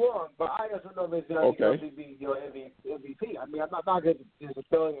get me wrong, but I also know that he's going to be MVP. I mean, I'm not going to his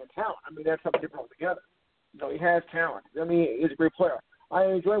ability and talent. I mean, that's something different altogether. He has talent. I mean, he's a great player. I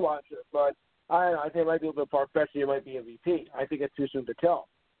enjoy watching it, but I think it might be a little bit far-fetched. He might be MVP. I think it's too soon to tell.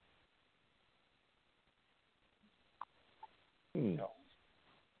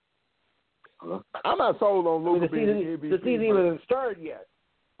 I'm not sold on Luka being the MVP. The season even hasn't started yet.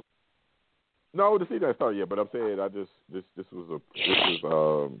 No, the season hasn't started yet. But I'm saying this was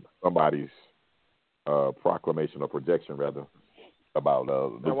somebody's proclamation or projection rather about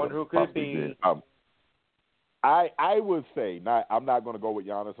Luka. I wonder who could be. I would say I'm not going to go with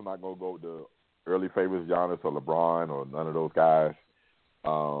Giannis. I'm not going to go with the early favorites, Giannis or LeBron or none of those guys.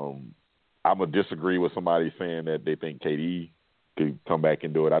 I'm going to disagree with somebody saying that they think KD could come back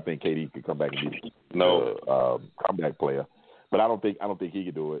and do it. I think KD could come back and be comeback player, but I don't think he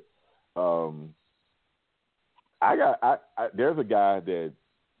could do it. There's a guy that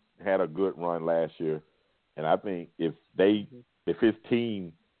had a good run last year, and I think if his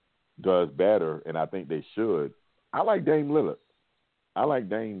team does better, and I think they should, I like Dame Lillard. I like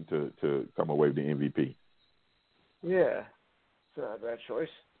Dame to come away with the MVP. Yeah, it's not a bad choice.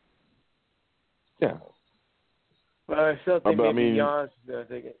 Yeah. But I still think maybe Giannis is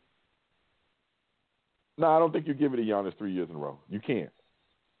thinking. No, I don't think you give it to Giannis 3 years in a row. You can't.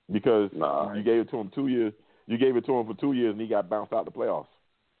 Because you gave it to him 2 years. You gave it to him for 2 years, and he got bounced out the playoffs.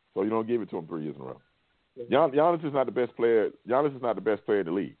 So you don't give it to him 3 years in a row. Giannis is not the best player. Giannis is not the best player in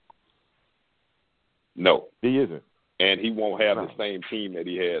the league. No. He isn't. And he won't have the same team that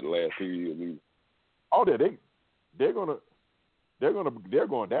he had the last 2 years either. Oh, they're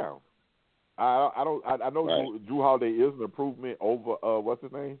going down. I know right. Drew Holiday is an improvement over what's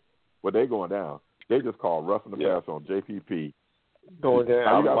his name, but they're going down. They just called roughing the passer on JPP. Going down.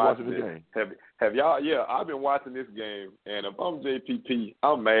 How you guys watching this game? Have y'all? Yeah, I've been watching this game, and if I'm JPP,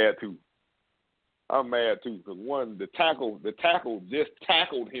 I'm mad too. Because one, the tackle just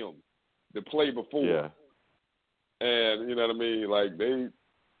tackled him the play before. Yeah. And you know what I mean? Like Did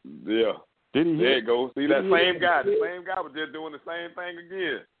he? There it goes. See that same guy. The same guy was just doing the same thing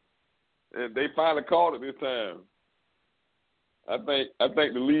again. And they finally called it this time. I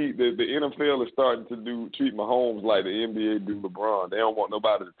think the league, the NFL is starting to treat Mahomes like the NBA do LeBron. They don't want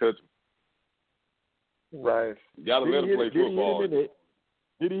nobody to touch him. Right. You got to let him play football.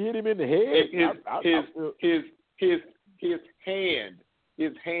 Did he hit him in the head?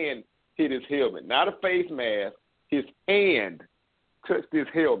 His hand hit his helmet. Not a face mask. His hand touched his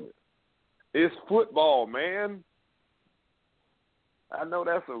helmet. It's football, man. I know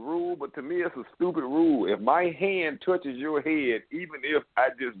that's a rule, but to me it's a stupid rule. If my hand touches your head, even if I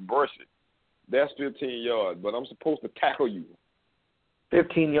just brush it, that's 15 yards. But I'm supposed to tackle you.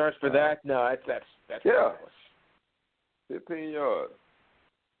 15 yards for that? No, that's yeah. 15 yards.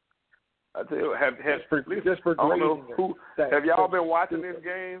 I tell you, have y'all been watching this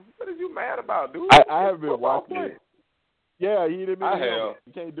game? What are you mad about, dude? I haven't been watching it. Yeah, he hit him in the helmet.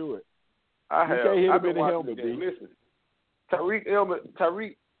 You can't do it. I have. You can't hit him in the helmet, D. Listen,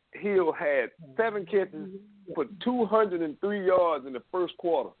 Tyreek Hill had 7 catches for 203 yards in the first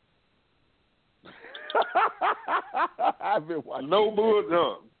quarter. I've been watching. No bull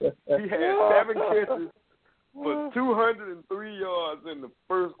jump. He had 7 catches for 203 yards in the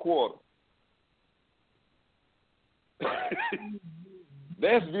first quarter.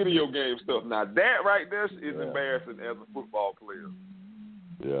 That's video game stuff. Now that right there is embarrassing as a football player.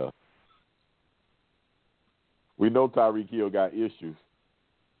 Yeah. We know Tyreek Hill got issues.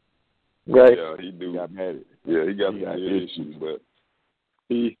 Right. Yeah, he do. He got mad. Yeah, he got some issues, but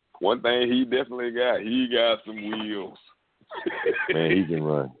one thing he definitely got, he got some wheels. Man, he can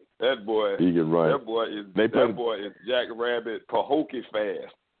run. That boy. He can run. That boy is Jack Rabbit Pahokee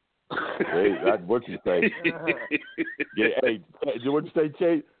fast. Hey, that's what you say. Yeah, hey, what you say,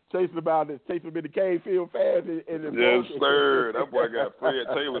 chasing him in the cave field fast. Yes, sir. That boy got Fred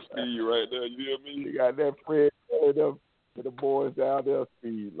Taylor speed right there. You hear me? He got that Fred Taylor and the boys down there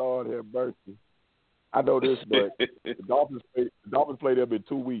speed. Lord have mercy. I know this, but the Dolphins played them in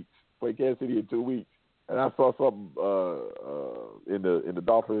 2 weeks. Played Kansas City in 2 weeks, and I saw something in the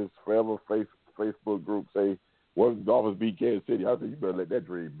Dolphins Forever Facebook group say, "What if the Dolphins beat Kansas City?" I said, "You better let that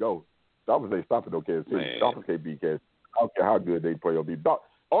dream go." Dolphins ain't stopping no Kansas City. Dolphins can't beat Kansas City. I don't care how good they play on me.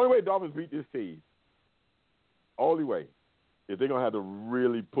 Only way Dolphins beat this team, only way, is they're going to have to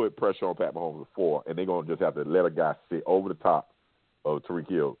really put pressure on Pat Mahomes before, and they're going to just have to let a guy sit over the top of Tyreek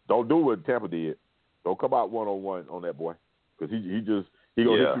Hill. Don't do what Tampa did. Don't come out one-on-one on that boy. because he gonna hit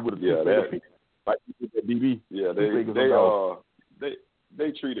you with a two-finger like he did that DB. Yeah,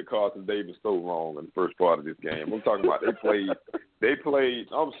 they treated Carson Davis so wrong in the first part of this game. I'm talking about they played.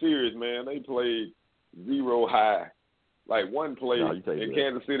 I'm serious, man. They played zero high. Like one play, and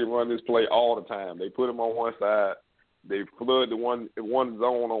Kansas City run this play all the time. They put him on one side, they flood the one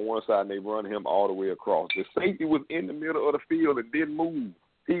zone on one side, and they run him all the way across. The safety was in the middle of the field and didn't move.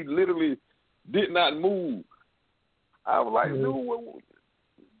 He literally did not move. I was like, dude,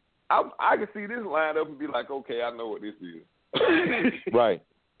 I can see this line up and be like, okay, I know what this is. Right.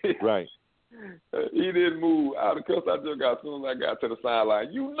 He didn't move. Out of cuss I just got as soon as I got to the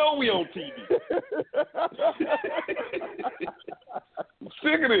sideline. You know we on TV. I'm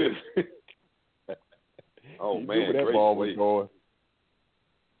sick of this. Oh man, that great ball play. was going.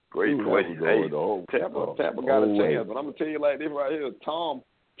 Great play. Hey, Tampa got a chance, but I'm gonna tell you like this right here. Tom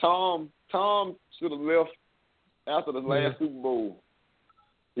should have left after the last Super Bowl.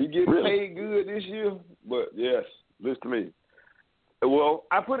 He getting paid good this year, but yes, listen to me. Well,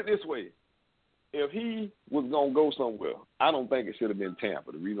 I put it this way. If he was going to go somewhere, I don't think it should have been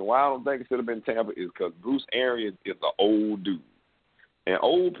Tampa. The reason why I don't think it should have been Tampa is because Bruce Arians is an old dude. And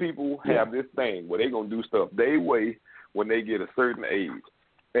old people have this thing where they're going to do stuff their way when they get a certain age.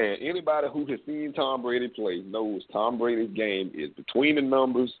 And anybody who has seen Tom Brady play knows Tom Brady's game is between the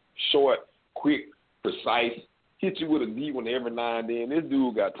numbers, short, quick, precise, hit you with a deep one every now and then. This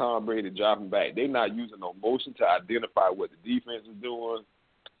dude got Tom Brady dropping back. They're not using no motion to identify what the defense is doing.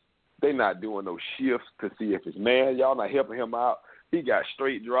 They're not doing no shifts to see if it's man. Y'all not helping him out. He got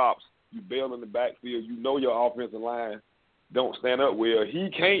straight drops. You bail in the backfield. You know your offensive line don't stand up well. He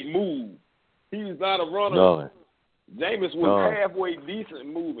can't move. He's not a runner. No. Jameis was halfway decent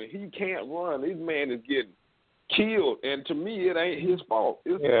moving. He can't run. This man is getting killed. And to me, it ain't his fault.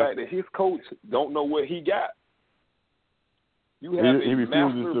 It's the fact that his coach don't know what he got. You have a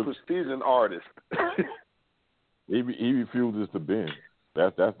master precision artist. he refuses to bend.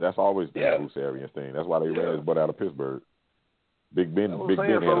 That's always been Bruce Arians' thing. That's why they ran his butt out of Pittsburgh. Big Ben had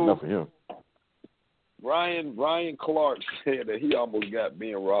enough of him. Ryan Clark said that he almost got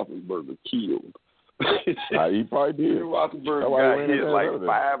Ben Roethlisberger killed. He probably did. Ben Roethlisberger got hit like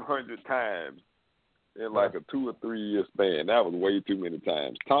 500 times in like a 2 or 3 year span. That was way too many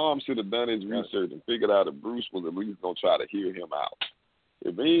times. Tom should have done his research and figured out that Bruce was at least going to try to hear him out.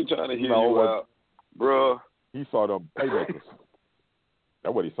 If he ain't trying to hear you out, bruh. He saw them playmakers.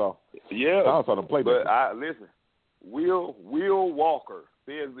 That's what he saw. Yeah. Tom saw them playmakers. But listen, Will Walker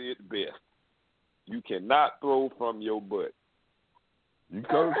says it best. You cannot throw from your butt. You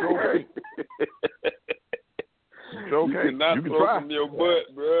can throw. You cannot throw from your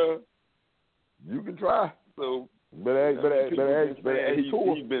butt, bruh. You can try. So, he's been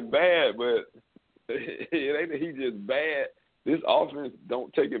bad, but it ain't that he just bad. This offense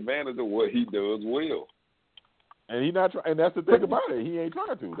don't take advantage of what he does well. And he not trying. And that's the thing about it. He ain't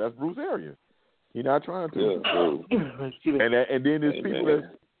trying to. That's Bruce Arians. He not trying to. Yeah, and then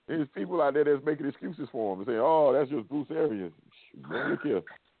there's people out there that's making excuses for him and saying, "Oh, that's just Bruce Arians." Man, look here.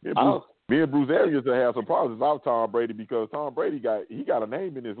 Me and Bruce Arians will have some problems without Tom Brady because Tom Brady got a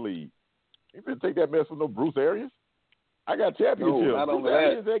name in this league. He didn't take that mess with no Bruce Arians. I got championships. No, not only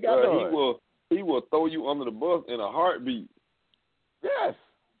that. He will throw you under the bus in a heartbeat. Yes.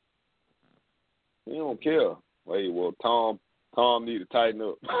 He don't care. Hey, well, Tom need to tighten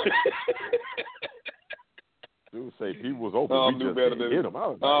up. Dude say he was open. Tom knew better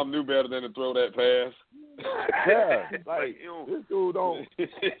than to throw that pass. Yeah, like this dude don't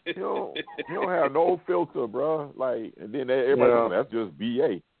have no filter, bro. Like, and then everybody that's just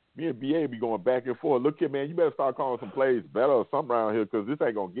BA. Me and BA be going back and forth. Look here, man, you better start calling some plays better or something around here because this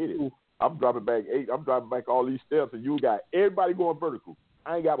ain't gonna get it. I'm dropping back 8. I'm dropping back all these steps, and you got everybody going vertical.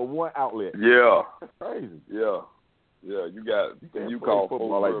 I ain't got but one outlet. Yeah, that's crazy. Yeah. You call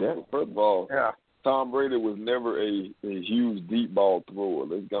football like that. First of all, Tom Brady was never a huge deep ball thrower.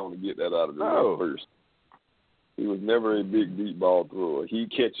 Let's go and get that out of the way first. He was never a big deep ball thrower. He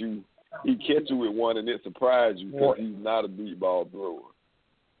catch you with one and it surprised you because he's not a deep ball thrower.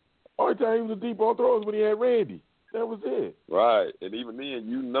 Only time he was a deep ball thrower was when he had Randy. That was it. Right, and even then,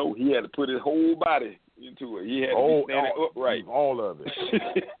 he had to put his whole body into it. He had to be standing upright. All of it.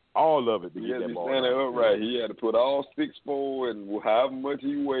 All of it. He had to be standing upright. He had to put all 6'4" and however much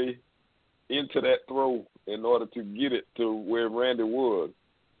he weighed into that throw in order to get it to where Randy was.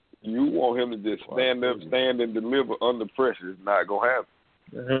 You want him to just stand up, stand and deliver under pressure. It's not going to happen.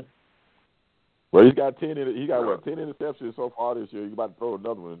 Mm-hmm. Well, he's got 10 interceptions so far this year. He's about to throw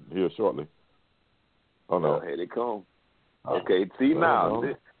another one here shortly. Oh, no. Here they come. Okay, see now,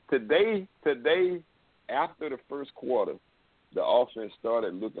 today, after the first quarter, the offense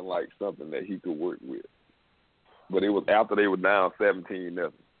started looking like something that he could work with. But it was after they were down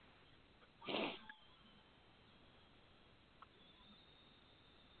 17-0.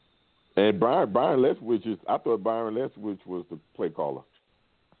 And Byron Leftwich I thought Byron Leftwich was the play caller.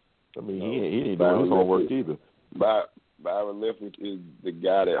 I mean, he ain't doing his homework either. Byron Leftwich is the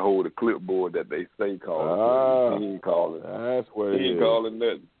guy that hold the clipboard that they say calling. He ain't calling. That's what he ain't calling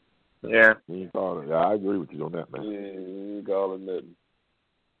nothing. Yeah. He ain't calling. Yeah, I agree with you on that, man. Yeah, he ain't calling nothing.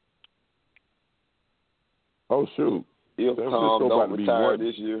 Oh, shoot. If Tom don't retire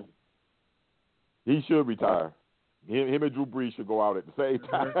this year. He should retire. Him and Drew Brees should go out at the same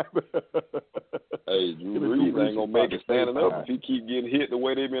time. Hey, Drew Brees ain't going to make it standing up if he keep getting hit the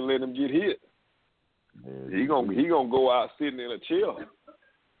way they've been letting him get hit. Yeah, he gonna go out sitting in a chair.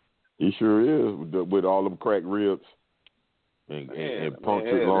 He sure is with all them cracked ribs and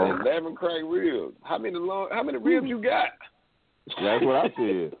punctured lungs. 11 cracked ribs. How many ribs you got? That's what I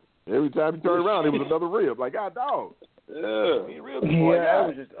said. Every time you turn around, it was another rib. Like, God, dog. Yeah, that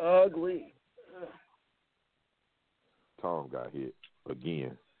was just ugly. Tom got hit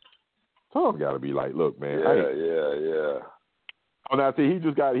again. Tom got to be like, look, man. Yeah. Oh, now see, he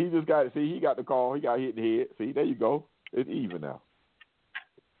got the call. He got hit in the head. See, there you go. It's even now.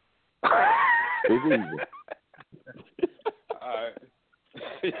 It's even. All right.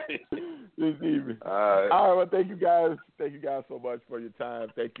 It's even. All right. Well, thank you guys. Thank you guys so much for your time.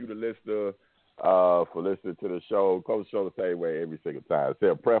 Thank you, the listener, for listening to the show. Coach the show the same way every single time. Say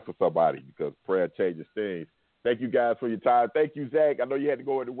a prayer for somebody because prayer changes things. Thank you guys for your time. Thank you, Zach. I know you had to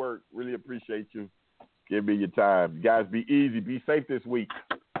go into work. Really appreciate you. Give me your time. You guys, be easy. Be safe this week.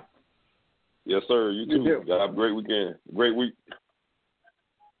 Yes, sir. You too. Have a great weekend. Great week.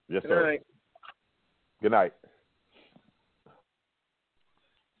 Yes, Good sir. night. Good night.